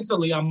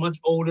mentally I'm much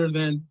older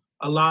than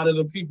a lot of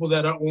the people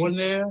that are on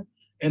there,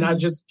 and I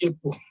just get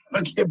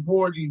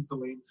bored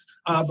easily.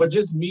 But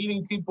just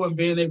meeting people and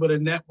being able to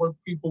network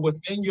people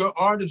within your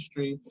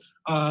artistry,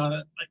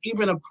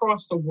 even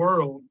across the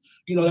world,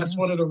 you know, that's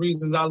one of the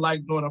reasons I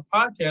like doing a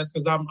podcast,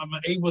 because I'm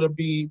able to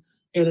be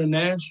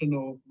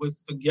international with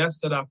the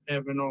guests that I'm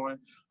having on.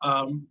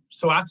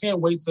 So I can't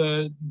wait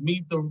to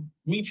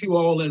meet you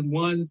all in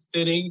one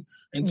sitting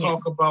and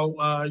talk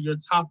about your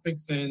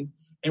topics and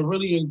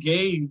really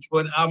engage.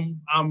 But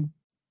I'm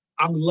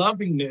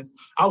loving this.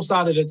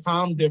 Outside of the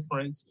time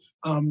difference,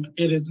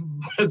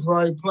 it's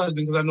very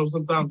pleasant, because I know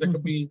sometimes there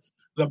could be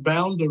the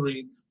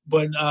boundary.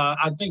 But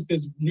I think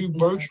this new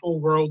virtual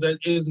world that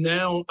is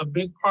now a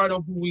big part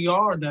of who we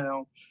are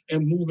now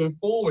and moving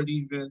forward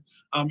even,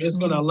 is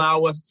going to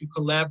allow us to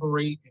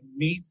collaborate and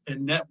meet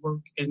and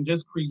network and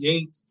just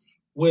create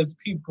with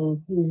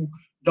people who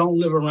don't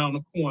live around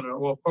the corner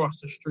or across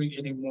the street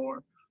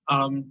anymore.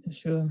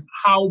 Sure.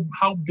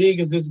 How big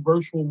is this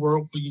virtual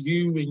world for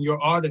you and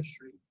your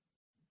artistry?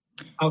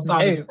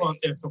 Outside of the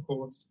podcast, of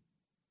course.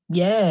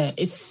 Yeah,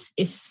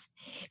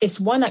 it's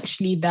one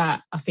actually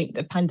that I think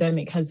the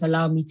pandemic has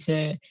allowed me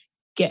to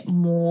get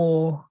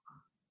more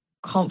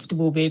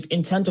comfortable with,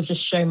 in terms of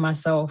just showing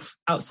myself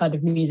outside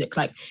of music.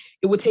 Like,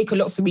 it would take a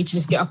lot for me to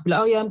just get up and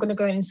like, oh yeah, I'm gonna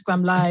go on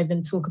Instagram Live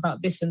and talk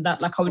about this and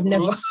that. Like, I would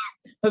never.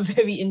 I'm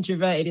very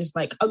introverted. It's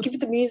like, I'll give you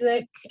the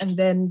music and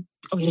then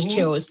I'll just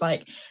chill. It's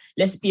like,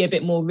 let's be a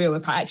bit more real.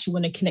 If I actually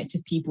want to connect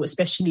with people,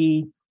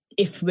 especially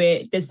if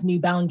there's new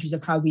boundaries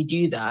of how we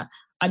do that,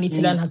 I need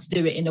to learn how to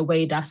do it in a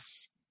way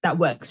that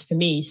works for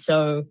me.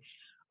 So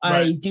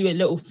I do a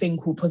little thing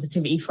called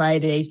Positivity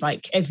Fridays,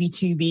 like every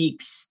 2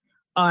 weeks.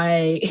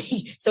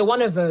 So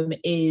one of them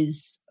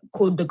is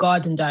called the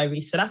Garden Diary.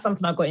 So that's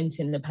something I got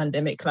into in the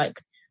pandemic,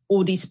 like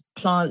all these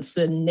plants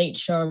and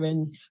nature,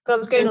 and because I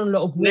was going on a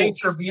lot of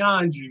walks. Nature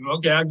behind you.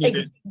 Okay, I get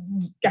it.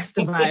 That's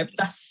the vibe.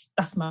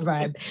 That's my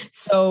vibe.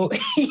 So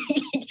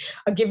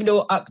I give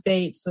little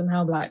updates on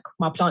how like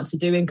my plants are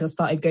doing, because I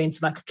started going to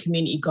like a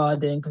community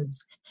garden,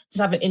 because I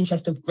just have an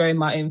interest of growing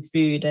my own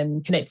food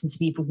and connecting to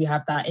people who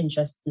have that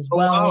interest as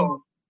well.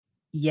 Wow.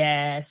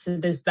 Yeah, so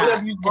there's that. What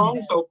have you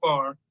grown so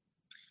far?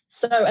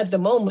 So at the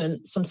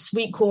moment, some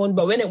sweet corn,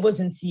 but when it was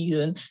in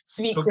season,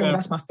 sweet corn,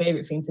 that's my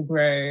favorite thing to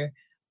grow.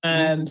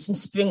 Some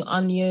spring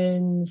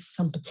onions,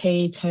 some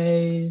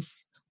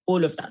potatoes,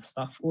 all of that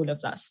stuff.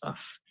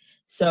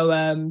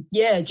 So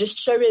just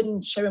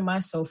showing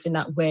myself in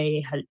that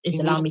way is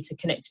allowing me to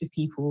connect with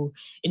people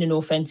in an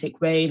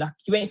authentic way. Like,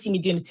 you won't see me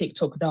doing a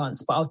TikTok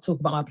dance, but I'll talk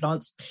about my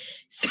plants.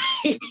 So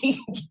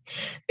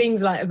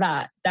things like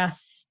that.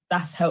 That's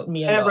helped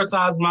me a lot.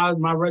 Advertise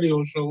my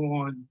radio show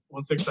on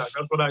TikTok.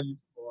 That's what I use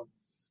it for.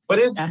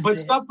 But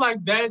stuff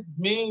like that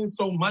means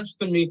so much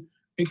to me,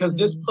 because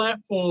this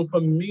platform for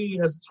me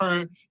has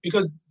turned,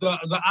 because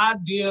the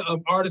idea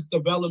of artist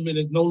development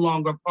is no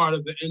longer part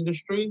of the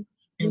industry.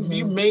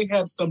 You may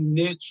have some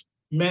niche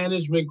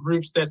management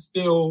groups that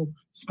still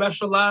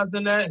specialize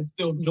in that and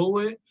still do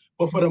it.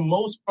 But for the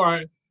most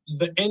part,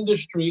 the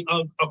industry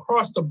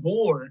across the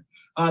board,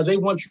 they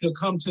want you to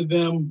come to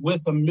them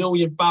with 1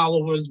 million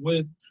followers,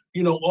 with,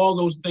 you know, all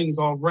those things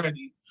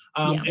already.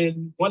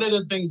 And one of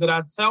the things that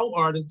I tell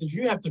artists is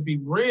you have to be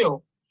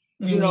real,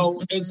 you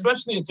know,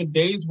 especially in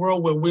today's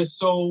world where we're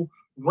so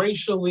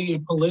racially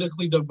and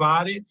politically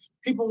divided.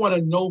 People want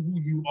to know who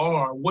you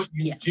are, what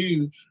you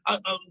do. Of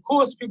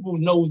course, people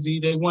nosy.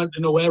 They want to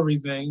know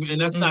everything,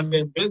 and that's not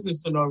their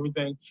business to know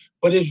everything.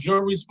 But it's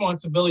your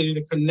responsibility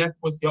to connect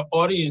with your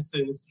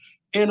audiences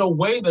in a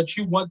way that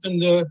you want them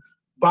to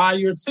buy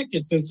your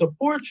tickets and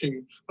support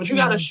you. But you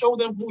got to show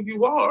them who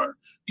you are.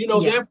 You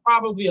know, there are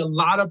probably a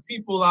lot of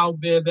people out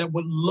there that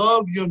would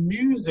love your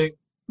music,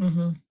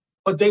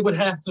 but they would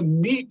have to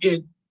meet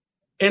it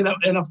in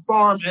a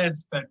farm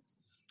aspect,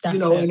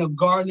 in a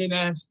gardening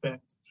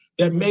aspect,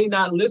 that may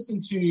not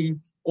listen to you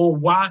or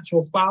watch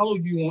or follow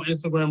you on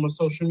Instagram or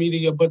social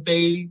media, but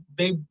they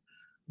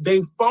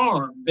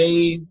farm,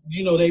 they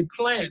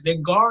plant, they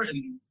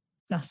garden.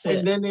 That's it.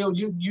 And then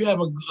you have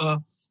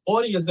a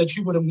audience that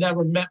you would have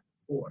never met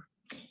before.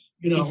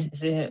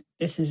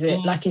 This is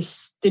it. Like,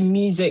 it's the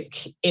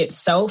music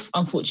itself,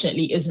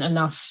 unfortunately, isn't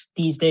enough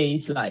these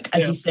days. Like,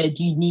 as you said,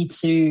 you need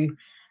to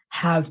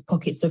have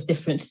pockets of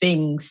different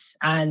things.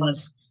 And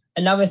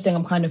another thing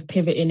I'm kind of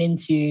pivoting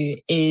into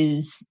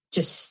is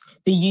just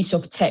the use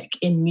of tech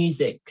in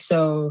music.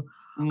 So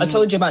I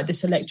told you about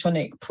this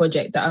electronic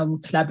project that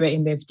I'm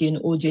collaborating with, doing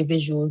audio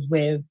visuals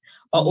with,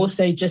 but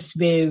also just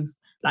with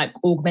like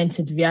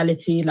augmented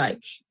reality.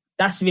 Like,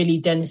 that's really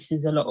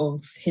Dennis's, a lot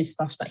of his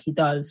stuff that he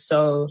does.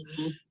 So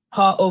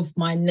part of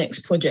my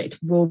next project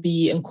will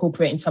be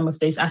incorporating some of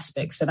those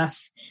aspects. So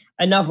that's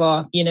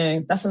another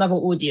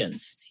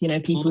audience,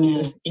 people who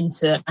are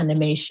into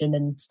animation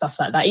and stuff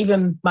like that.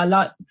 Even my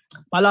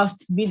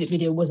last music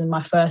video wasn't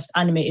my first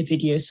animated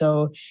video.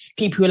 So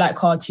people who like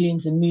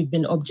cartoons and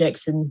moving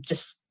objects and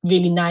just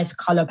really nice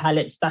color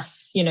palettes,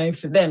 that's,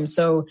 for them.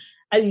 So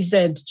as you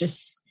said,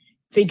 just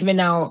figuring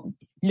out,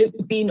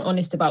 being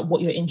honest about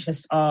what your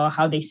interests are,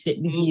 how they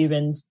sit with you,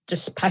 and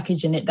just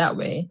packaging it that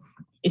way.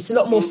 It's a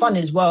lot more fun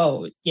as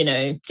well,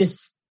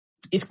 just,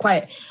 it's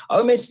quite, I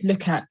almost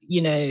look at,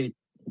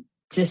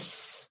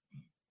 just,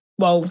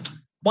 well,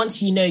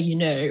 once you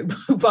know,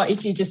 but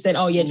if you just said,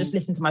 oh yeah, just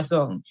listen to my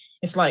song,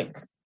 it's like,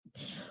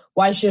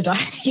 why should I?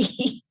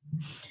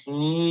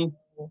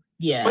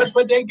 Yeah.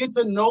 But they get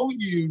to know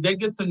you. They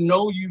get to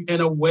know you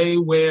in a way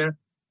where,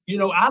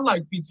 I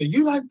like pizza.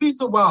 You like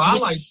pizza? Well, I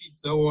like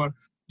pizza. Or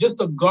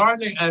just a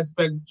gardening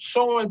aspect,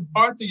 showing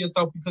parts of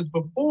yourself, because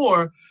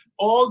before,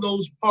 all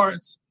those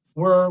parts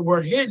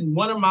were hidden.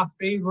 One of my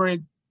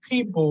favorite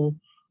people,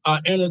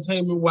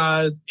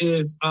 entertainment-wise,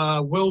 is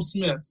Will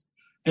Smith.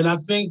 And I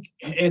think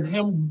in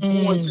him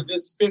going to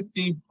this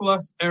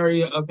 50-plus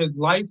area of his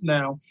life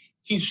now,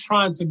 he's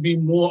trying to be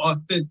more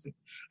authentic.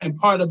 And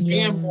part of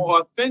being more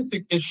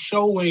authentic is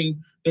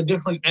showing the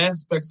different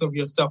aspects of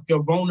yourself,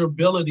 your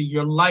vulnerability,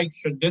 your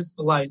likes, your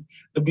dislikes,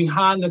 the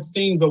behind the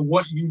scenes of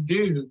what you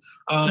do.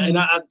 And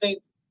I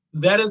think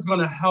that is going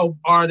to help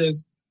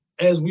artists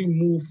as we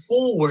move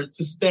forward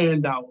to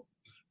stand out.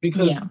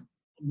 Because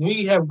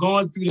we have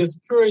gone through this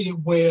period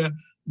where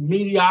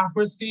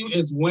mediocrity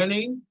is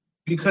winning,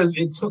 because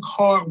it took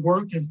hard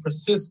work and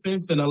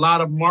persistence and a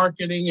lot of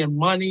marketing and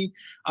money.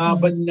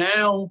 But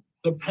now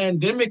the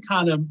pandemic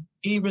kind of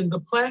evened the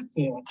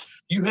platform.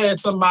 You had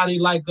somebody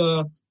like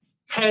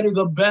Patti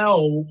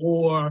LaBelle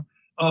or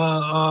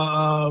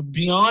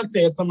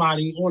Beyonce,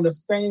 somebody on the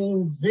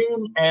same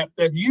Zoom app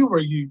that you were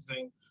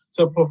using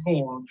to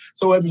perform.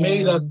 So it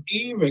made us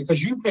even,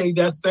 because you paid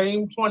that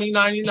same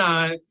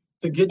 $20.99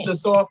 to get the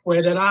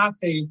software that I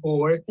paid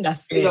for it.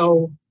 That's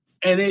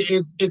And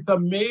it's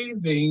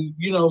amazing,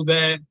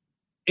 that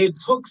it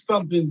took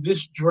something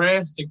this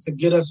drastic to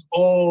get us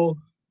all,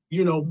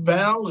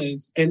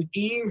 balanced and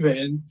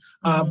even.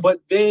 But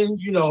then,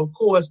 of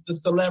course, the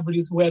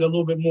celebrities who had a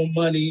little bit more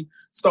money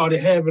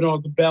started having all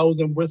the bells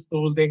and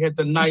whistles. They had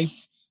the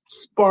nice,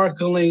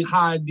 sparkling,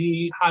 high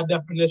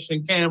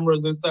definition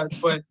cameras and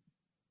such. But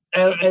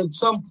at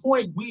some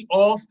point, we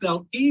all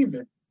felt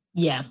even.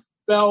 Yeah.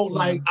 Felt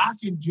like I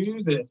could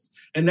do this.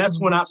 And that's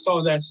when I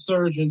saw that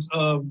surge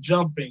of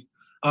jumping.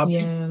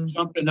 People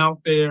jumping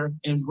out there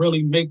and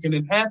really making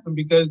it happen,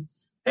 because,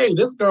 hey,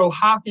 this girl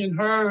hawking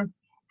her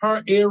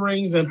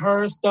earrings and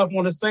her stuff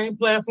on the same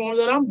platform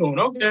that I'm doing.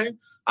 Okay,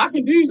 I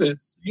can do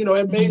this.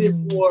 It made it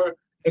more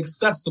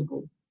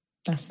accessible.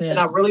 That's it. And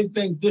I really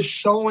think just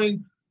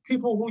showing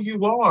people who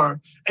you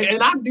are.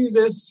 And I do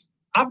this.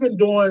 I've been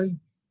doing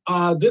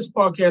this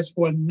podcast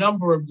for a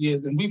number of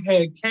years, and we've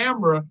had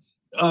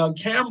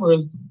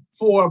cameras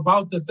for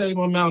about the same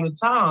amount of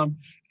time.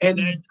 And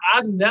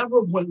I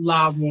never went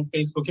live on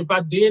Facebook. If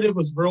I did, it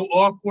was real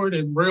awkward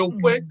and real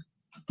quick.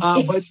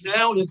 But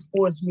now it's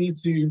forced me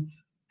to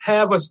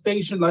have a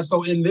station.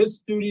 So in this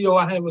studio,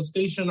 I have a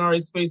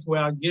stationary space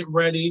where I get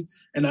ready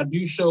and I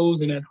do shows.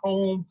 And at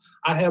home,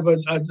 I have a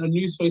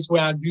new space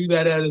where I do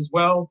that at as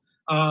well.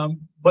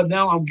 But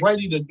now I'm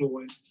ready to do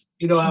it.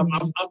 I'm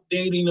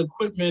updating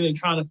equipment and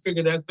trying to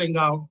figure that thing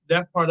out,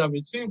 that part of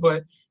it too.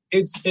 But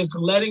it's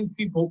letting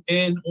people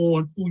in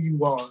on who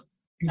you are.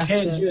 You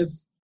can't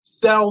just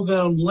sell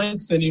them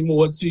links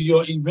anymore to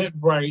your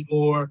Eventbrite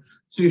or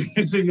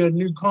to your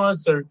new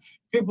concert.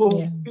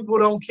 People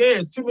don't care.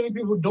 It's too many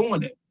people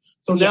doing it.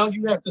 So now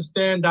you have to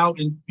stand out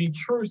and be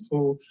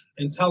truthful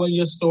in telling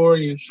your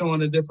story and showing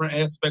the different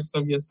aspects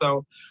of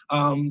yourself.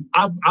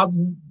 I've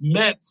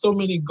met so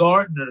many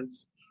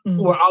gardeners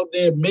who are out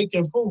there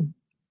making food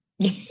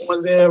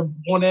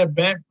on their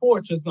back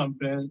porch or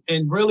something,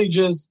 and really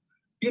just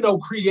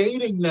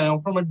creating now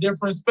from a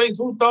different space.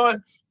 Who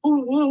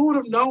would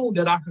have known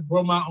that I could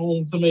grow my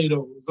own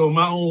tomatoes or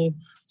my own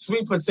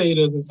sweet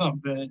potatoes or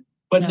something?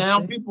 But now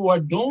people are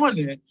doing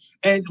it.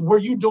 And were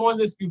you doing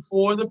this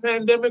before the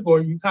pandemic,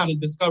 or you kind of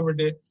discovered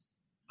it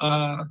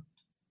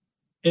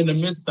in the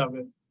midst of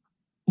it?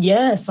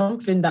 Yeah,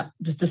 something that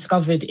was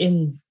discovered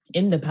in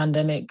the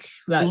pandemic,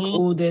 like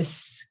all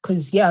this,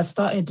 because I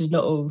started a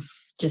lot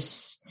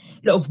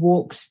of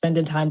walks,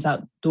 spending times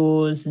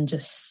outdoors and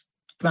just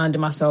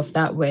grounding myself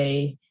that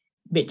way,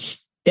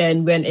 which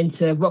then went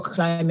into rock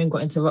climbing,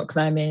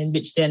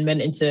 which then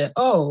went into,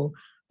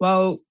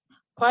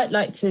 quite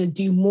like to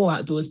do more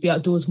outdoors, be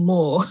outdoors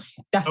more.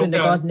 That's when the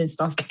gardening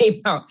stuff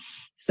came out.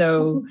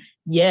 So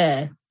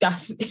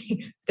that's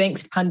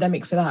thanks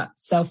pandemic for that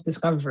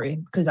self-discovery,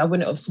 because I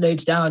wouldn't have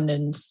slowed down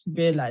and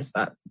realized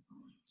that.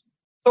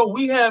 So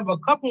we have a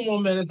couple more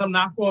minutes. I'm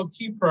not going to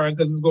keep her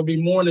because it's going to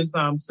be morning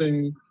time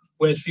soon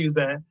where she's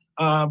at.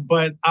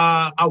 But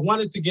I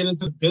wanted to get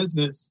into the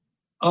business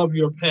of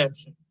your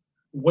passion.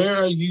 Where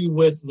are you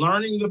with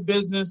learning the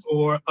business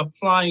or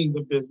applying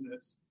the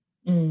business?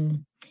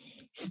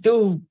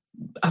 Still,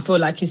 I feel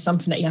like it's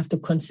something that you have to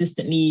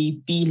consistently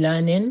be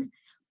learning.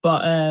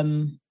 But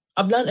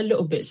I've learned a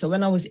little bit. So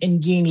when I was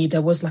in uni,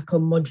 there was like a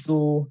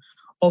module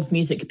of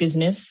music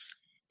business.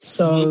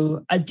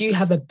 So I do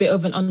have a bit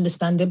of an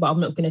understanding, but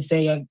I'm not going to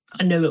say I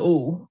know it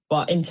all.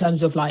 But in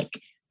terms of like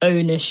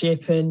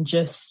ownership and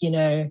just,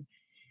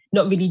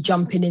 not really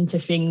jumping into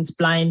things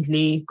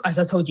blindly, as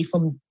I told you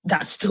from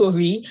that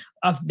story,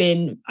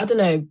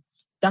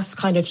 that's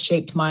kind of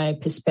shaped my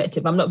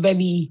perspective. I'm not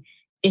very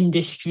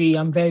industry.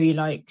 I'm very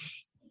like,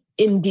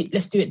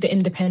 let's do it the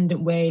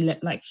independent way.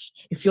 Like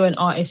if you're an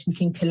artist, we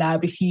can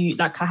collab. If you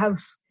like, I have,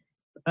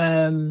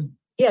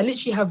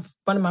 literally have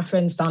one of my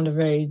friends down the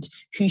road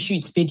who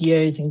shoots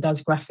videos and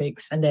does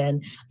graphics, and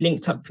then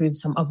linked up with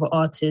some other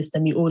artists,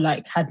 and we all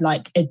like had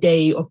like a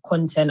day of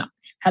content,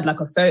 had like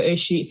a photo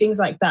shoot, things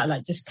like that,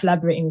 like just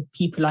collaborating with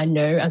people I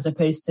know, as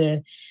opposed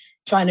to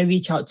trying to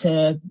reach out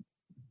to,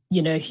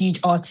 huge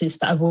artists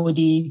that have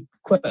already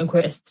quote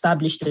unquote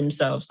established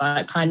themselves,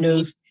 like kind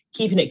of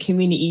keeping it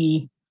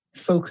community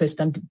focused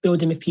and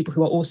building with people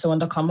who are also on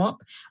the come up.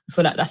 I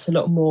feel like that's a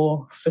lot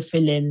more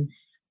fulfilling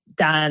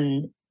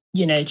than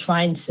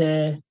trying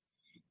to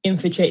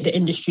infiltrate the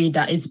industry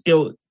that's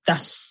built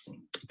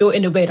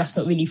in a way that's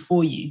not really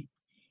for you,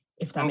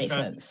 if that makes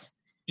sense.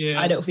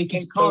 Yeah, I don't think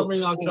it's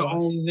carving out your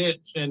own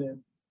niche in it.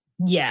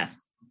 Yeah,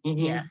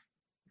 yeah.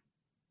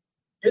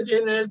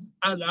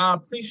 And I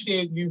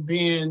appreciate you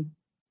being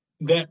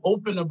that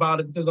open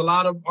about it, because a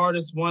lot of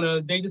artists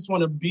just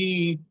want to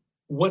be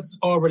what's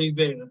already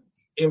there.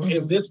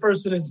 If this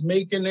person is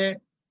making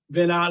it,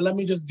 then let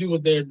me just do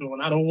what they're doing.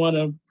 I don't want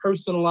to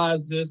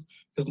personalize this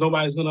because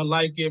nobody's going to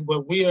like it.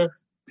 But we're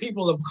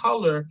people of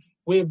color.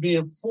 We're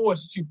being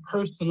forced to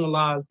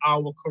personalize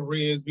our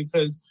careers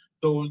because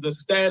the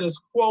status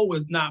quo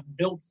is not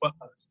built for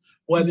us.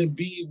 Whether it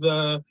be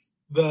the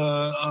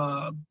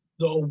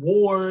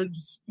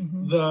awards,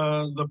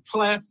 the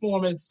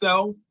platform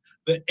itself,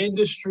 the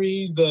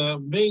industry, the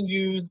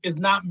venues,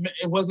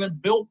 it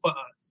wasn't built for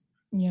us.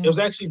 Yeah. It was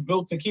actually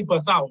built to keep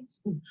us out.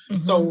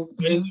 So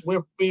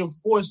we're being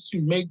forced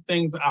to make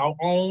things our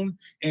own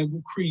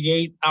and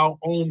create our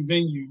own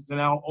venues and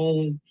our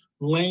own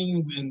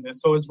lanes in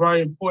this. So it's very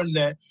important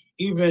that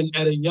even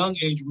at a young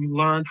age, we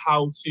learn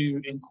how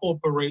to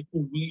incorporate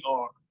who we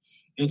are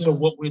into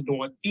what we're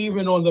doing,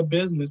 even on the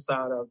business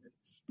side of it.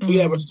 We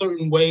have a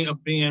certain way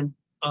of being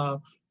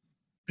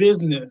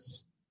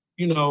business,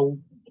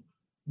 than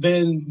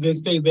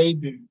say they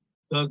do,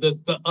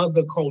 the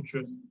other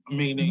cultures,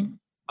 meaning.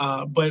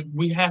 But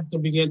we have to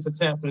begin to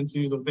tap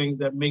into the things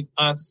that make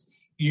us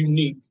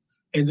unique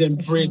and then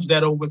bridge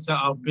that over to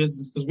our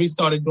business, because we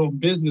started doing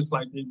business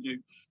like they do,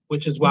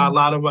 which is why a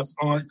lot of us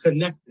aren't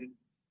connected,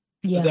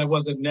 because that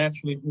wasn't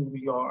naturally who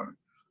we are.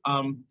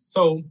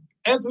 So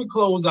as we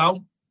close out,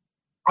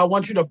 I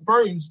want you to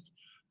first,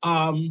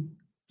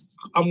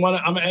 I'm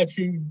gonna ask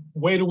you,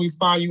 where do we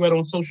find you at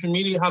on social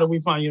media? How do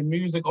we find your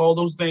music? All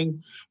those things.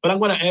 But I'm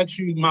gonna ask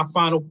you my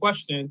final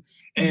question.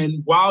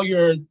 And while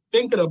you're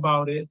thinking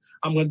about it,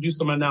 I'm gonna do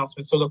some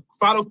announcements. So the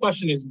final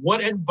question is,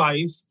 what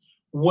advice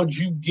would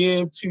you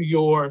give to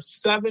your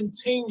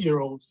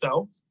 17-year-old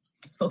self?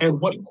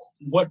 And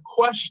what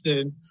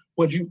question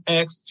would you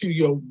ask to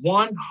your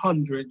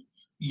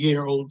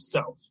 100-year-old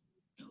self?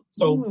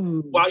 So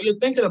while you're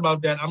thinking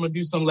about that, I'm gonna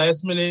do some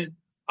last minute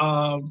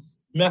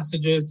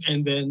messages,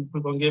 and then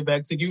we're going to get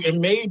back to you.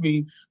 And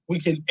maybe we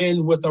can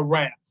end with a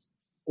rap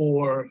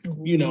or, a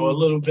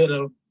little bit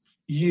of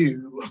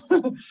you.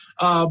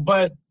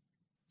 But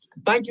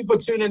thank you for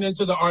tuning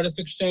into the Artist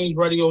Exchange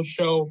Radio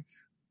Show.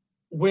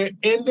 We're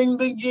ending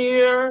the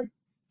year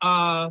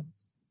on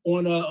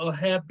a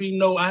happy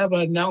note. I have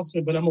an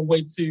announcement, but I'm going to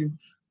wait to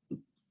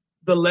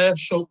the last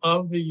show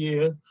of the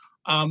year.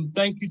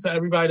 Thank you to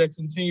everybody that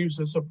continues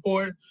to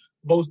support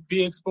both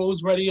Be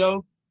Exposed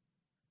Radio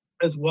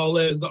as well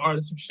as the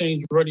Artist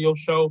Exchange Radio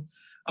Show.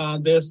 I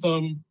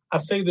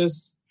say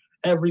this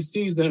every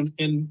season,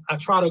 and I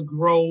try to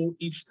grow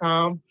each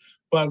time.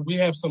 But we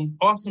have some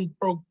awesome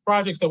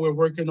projects that we're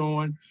working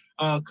on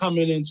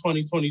coming in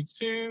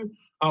 2022.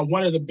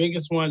 One of the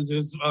biggest ones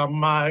is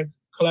my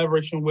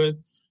collaboration with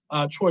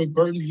Troy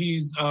Burton.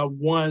 He's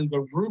won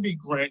the Ruby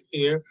Grant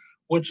here,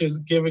 which is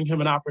giving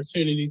him an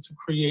opportunity to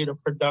create a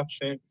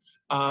production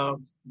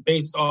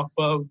based off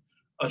of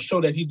a show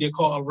that he did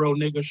called A Real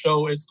Nigga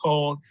Show. It's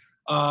called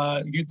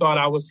You Thought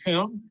I Was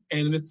Him,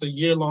 and it's a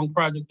year-long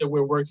project that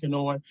we're working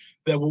on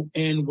that will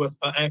end with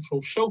an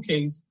actual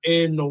showcase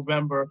in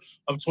November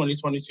of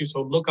 2022.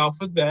 So look out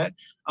for that.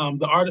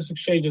 The Artist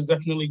Exchange is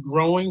definitely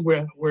growing.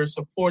 We're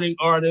supporting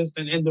artists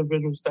and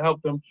individuals to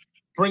help them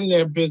bring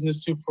their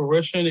business to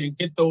fruition and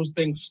get those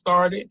things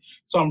started.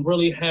 So I'm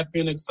really happy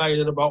and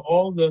excited about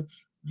all the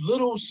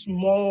little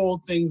small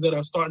things that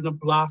are starting to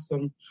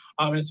blossom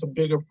into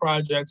bigger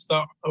projects.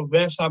 The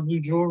Vashon Blue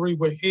Jewelry,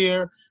 we're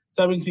here,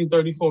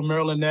 1734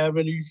 Maryland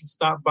Avenue. You can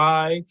stop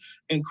by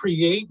and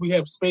create. We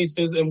have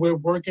spaces, and we're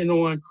working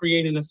on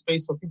creating a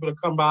space for people to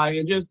come by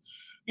and just,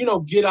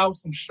 get out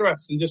some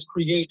stress and just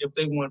create if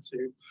they want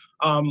to.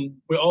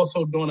 We're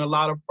also doing a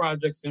lot of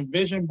projects in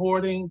vision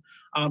boarding,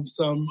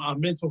 some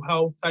mental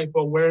health type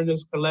of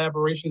awareness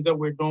collaborations that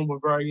we're doing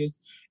with various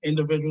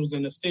individuals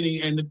in the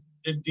city and the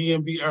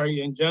DMV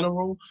area in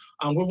general.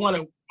 I'm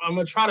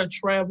gonna try to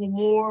travel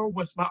more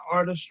with my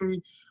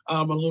artistry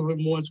a little bit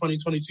more in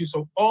 2022.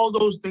 So all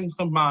those things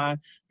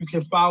combined, you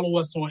can follow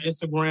us on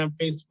Instagram,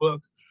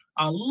 Facebook,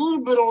 a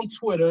little bit on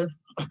Twitter,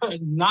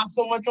 not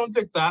so much on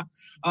TikTok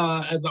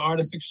as the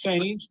Artist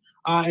Exchange,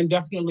 and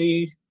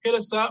definitely hit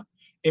us up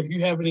if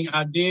you have any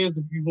ideas,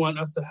 if you want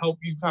us to help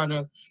you kind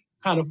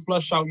of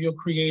flush out your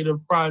creative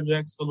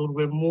projects a little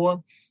bit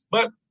more.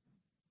 But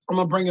I'm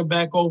going to bring it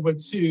back over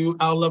to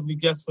our lovely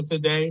guest for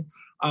today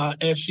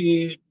as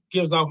she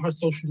gives out her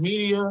social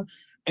media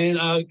and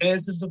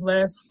answers the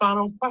last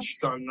final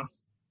question.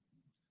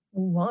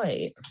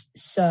 Right.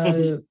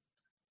 So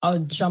I'll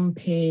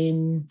jump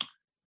in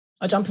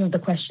with the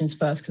questions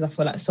first because I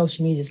feel like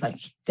social media is like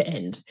the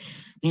end.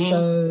 Mm-hmm.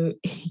 So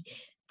in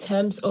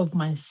terms of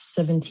my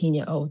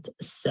 17-year-old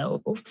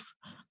self,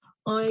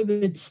 I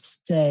would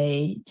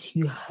say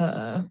to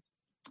her...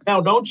 Now,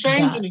 don't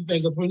change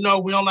anything because we know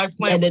we don't like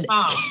playing with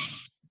time.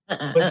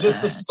 But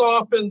just to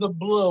soften the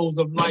blows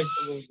of life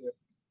a little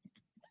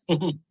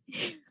bit.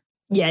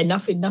 Yeah,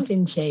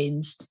 nothing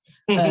changed.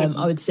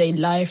 I would say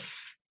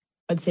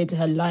to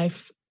her,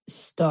 life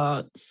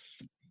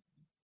starts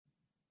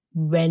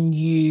when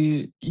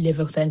you live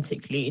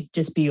authentically.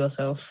 Just be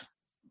yourself.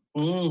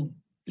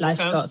 Life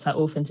starts at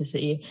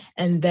authenticity.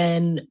 And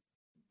then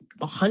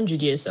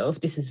 100-year self,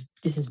 this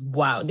is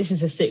wow. This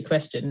is a sick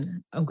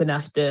question. I'm gonna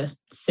have to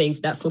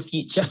save that for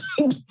future.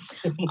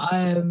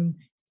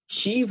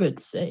 She would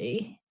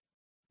say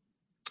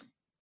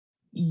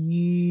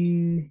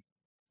she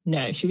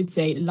would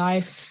say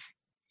life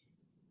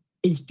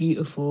is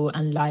beautiful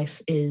and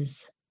life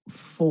is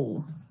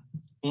full.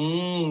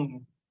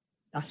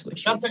 That's what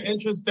she That's an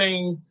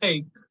interesting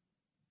take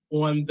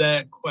on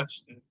that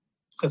question.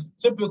 Because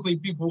typically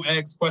people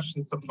ask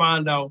questions to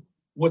find out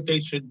what they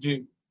should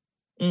do.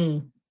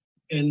 And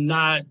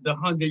not the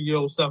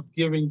 100-year-old self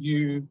giving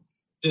you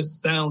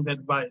this sound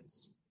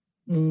advice.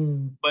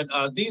 But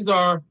these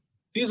are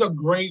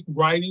great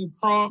writing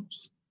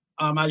prompts.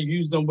 I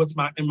use them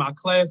in my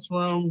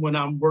classroom when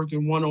I'm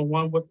working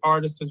one-on-one with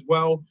artists as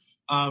well.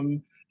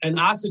 And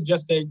I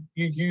suggest that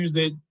you use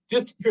it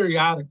just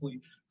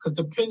periodically, because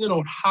depending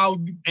on how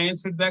you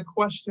answered that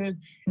question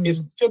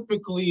is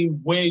typically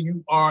where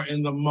you are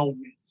in the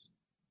moment.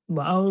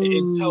 Wow.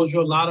 It tells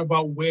you a lot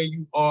about where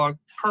you are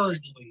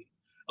currently.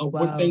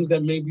 With things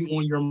that may be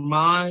on your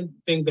mind,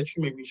 things that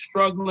you may be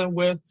struggling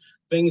with,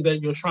 things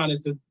that you're trying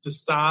to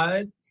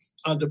decide.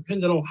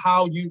 Depending on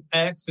how you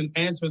ask and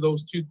answer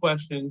those two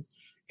questions,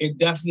 it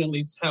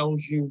definitely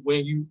tells you where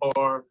you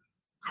are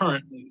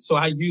currently. So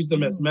I use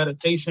them as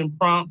meditation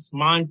prompts,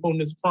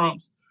 mindfulness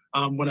prompts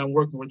when I'm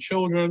working with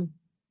children.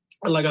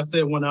 And like I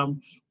said, when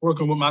I'm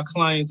working with my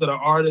clients that are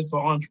artists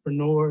or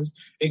entrepreneurs,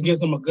 it gives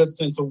them a good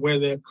sense of where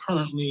they're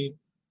currently,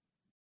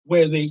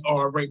 where they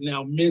are right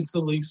now,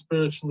 mentally,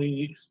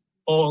 spiritually,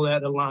 all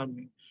that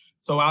alignment.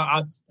 So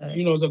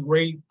it's a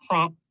great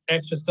prompt.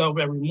 Ask yourself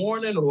every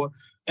morning or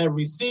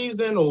every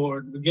season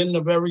or beginning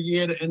of every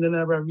year, the ending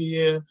of every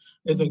year.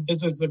 It's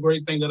a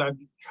great thing that I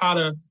try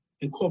to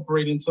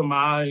incorporate into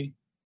my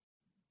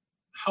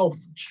health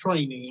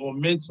training or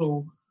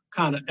mental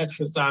kind of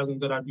exercising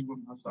that I do with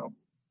myself.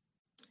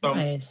 So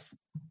nice.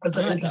 That's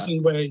an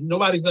interesting way.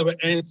 Nobody's ever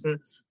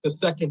answered the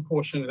second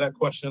portion of that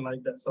question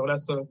like that. So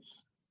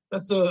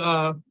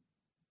I'm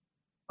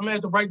gonna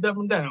have to write that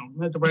one down.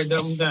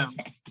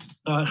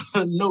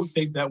 Note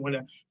take that one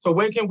down. So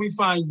where can we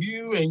find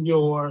you and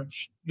your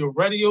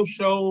radio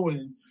show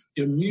and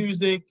your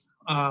music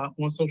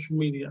on social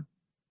media?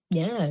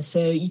 Yeah,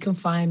 so you can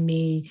find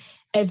me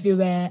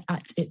everywhere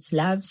at It's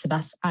Lavz. So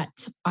that's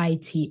at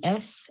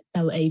ITS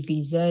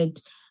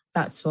LAVZ.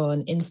 That's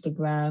on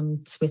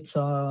Instagram,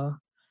 Twitter,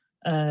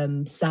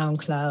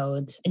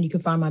 SoundCloud, and you can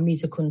find my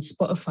music on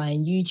Spotify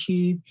and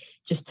YouTube.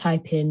 Just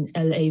type in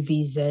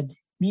LAVZ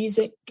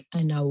music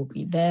and I will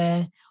be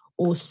there.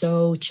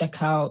 Also check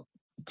the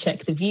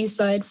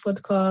V-Side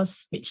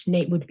podcast, which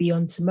Nate would be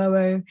on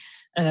tomorrow.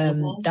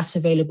 That's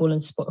available on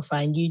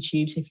Spotify and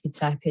YouTube. So if you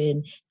type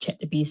in Check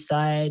the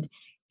B-Side,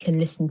 can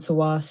listen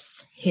to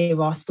us,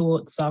 hear our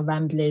thoughts, our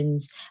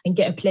ramblings, and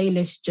get a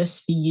playlist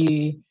just for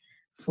you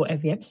for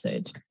every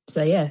episode.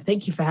 So yeah,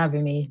 thank you for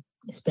having me.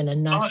 It's been a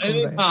nice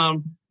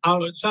anytime.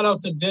 Shout out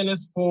to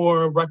Dennis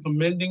for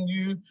recommending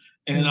you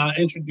and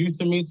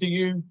introducing me to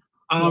you.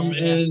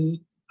 And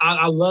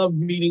I love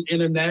meeting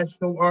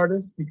international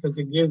artists because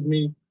it gives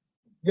me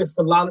just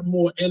a lot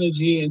more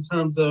energy in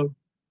terms of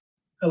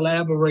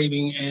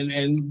collaborating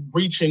and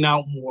reaching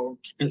out more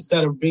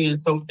instead of being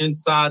so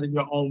inside of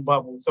your own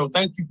bubble. So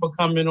thank you for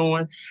coming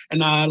on,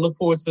 and I look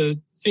forward to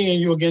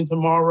seeing you again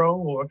tomorrow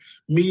or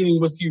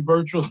meeting with you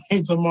virtually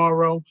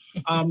tomorrow.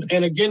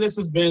 And again, this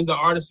has been the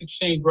Artist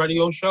Exchange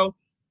Radio Show.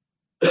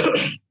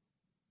 Tune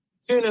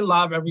in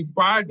live every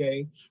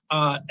Friday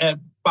at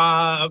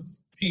 5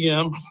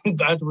 p.m. I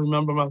have to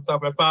remember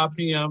myself, at 5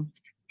 p.m.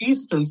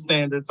 Eastern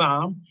Standard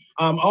Time.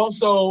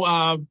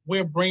 Also,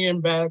 we're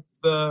bringing back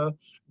the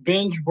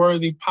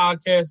Binge-Worthy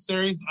podcast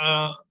series,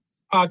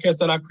 podcast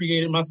that I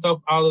created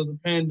myself out of the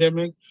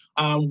pandemic.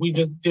 We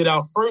just did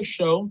our first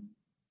show,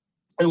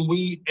 and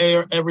we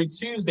air every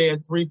Tuesday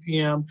at 3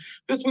 p.m.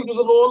 This week was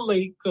a little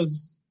late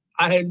because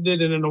I hadn't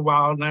did it in a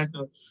while, and I had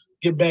to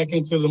get back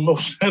into the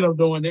motion of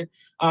doing it.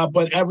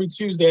 But every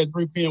Tuesday at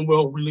 3 p.m.,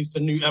 we'll release a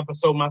new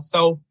episode.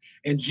 Myself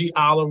and G.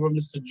 Oliver,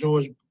 Mr.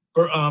 George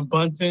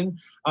Bunton,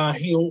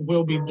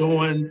 will be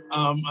doing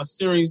a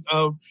series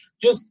of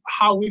just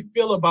how we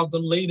feel about the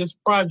latest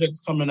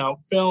projects coming out,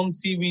 film,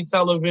 TV,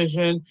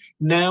 television,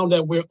 now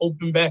that we're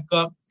open back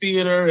up,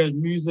 theater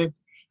and music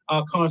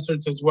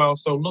concerts as well.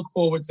 So look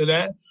forward to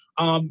that.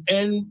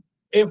 And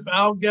if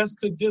our guests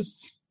could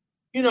just,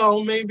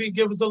 maybe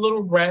give us a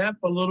little rap,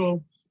 a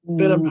little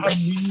bit of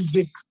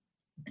music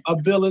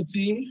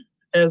ability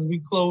as we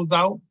close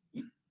out.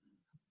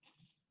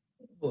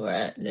 All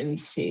right, let me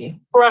see.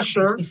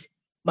 Pressure.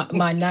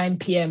 My 9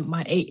 p.m.,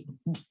 my 8,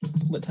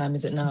 what time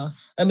is it now?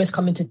 Almost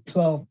coming to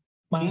 12.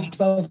 My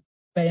 12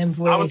 a.m.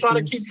 voice. I was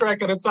trying to keep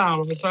track of the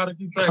time.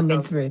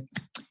 Coming through.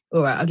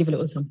 All right, I'll give it a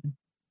little something.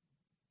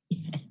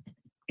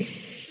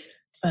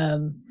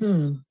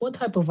 What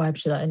type of vibe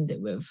should I end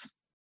it with?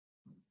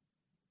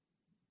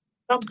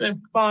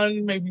 Something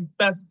fun, maybe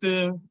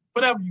festive,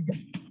 whatever you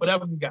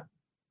got.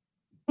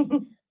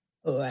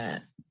 All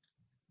right.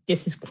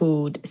 This is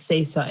called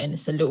Say Something.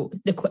 It's a little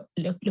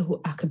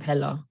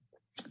acapella.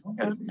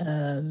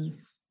 Okay.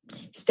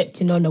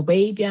 Stepped in on a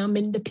wave, yeah, I'm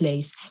in the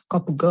place.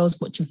 Couple girls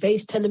watch your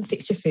face, tell them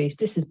fix your face.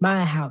 This is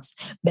my house,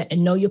 better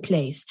know your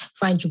place.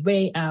 Find your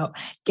way out,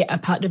 get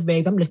up out the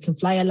rave. I'm looking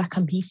flyer like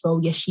I'm Heathrow.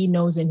 Yeah, she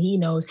knows and he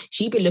knows.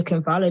 She be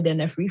looking fouler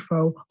than a free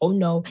throw. Oh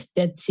no,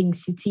 dead ting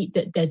city.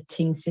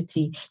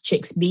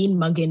 Chicks being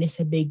mugging, it's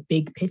a big,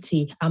 big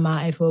pity. I'm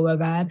out for a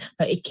ride,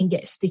 but it can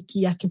get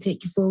sticky. I can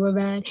take you for a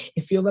ride.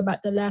 If you're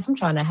about the life, I'm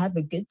trying to have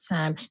a good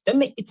time. Don't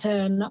make me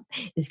turn up.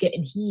 It's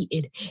getting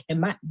heated. It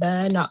might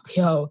burn up.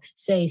 Yo,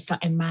 say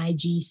something, my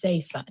G,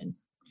 say something.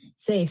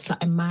 Say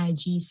something, my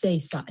G, say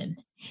something.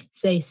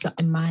 Say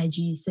something, my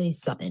G, say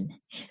something.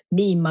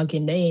 Me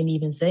mugging, they ain't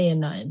even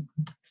saying nothing.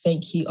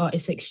 Thank you,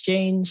 Artist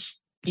Exchange.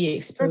 Be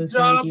exposed.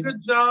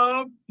 Good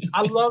job.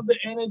 I love the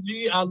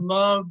energy. I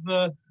love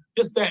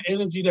just that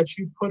energy that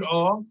you put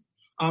off.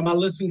 I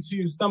listened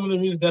to some of the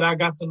music that I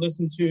got to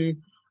listen to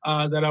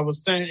that I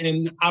was saying,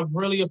 and I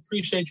really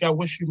appreciate you. I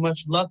wish you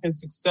much luck and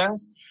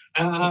success,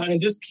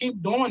 and just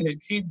keep doing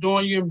it. Keep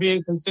doing you and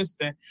being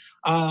consistent.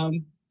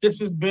 This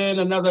has been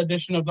another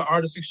edition of the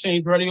Artist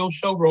Exchange Radio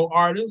Show, Real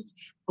Artists,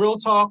 Real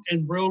Talk,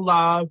 and Real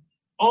Live,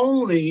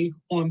 only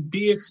on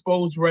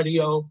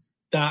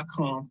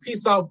BeExposedRadio.com.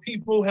 Peace out,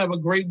 people. Have a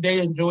great day.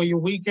 Enjoy your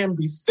weekend.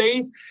 Be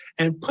safe,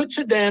 and put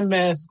your damn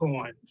mask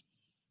on.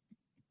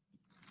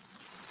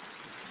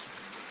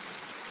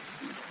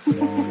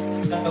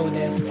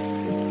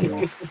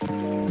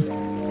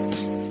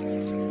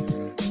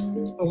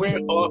 We're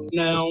off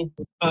now.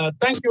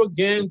 Thank you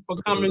again for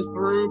coming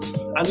through.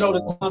 I know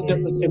the time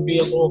difference can be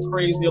a little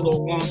crazy, a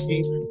little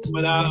wonky,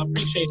 but I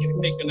appreciate you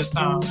taking the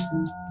time.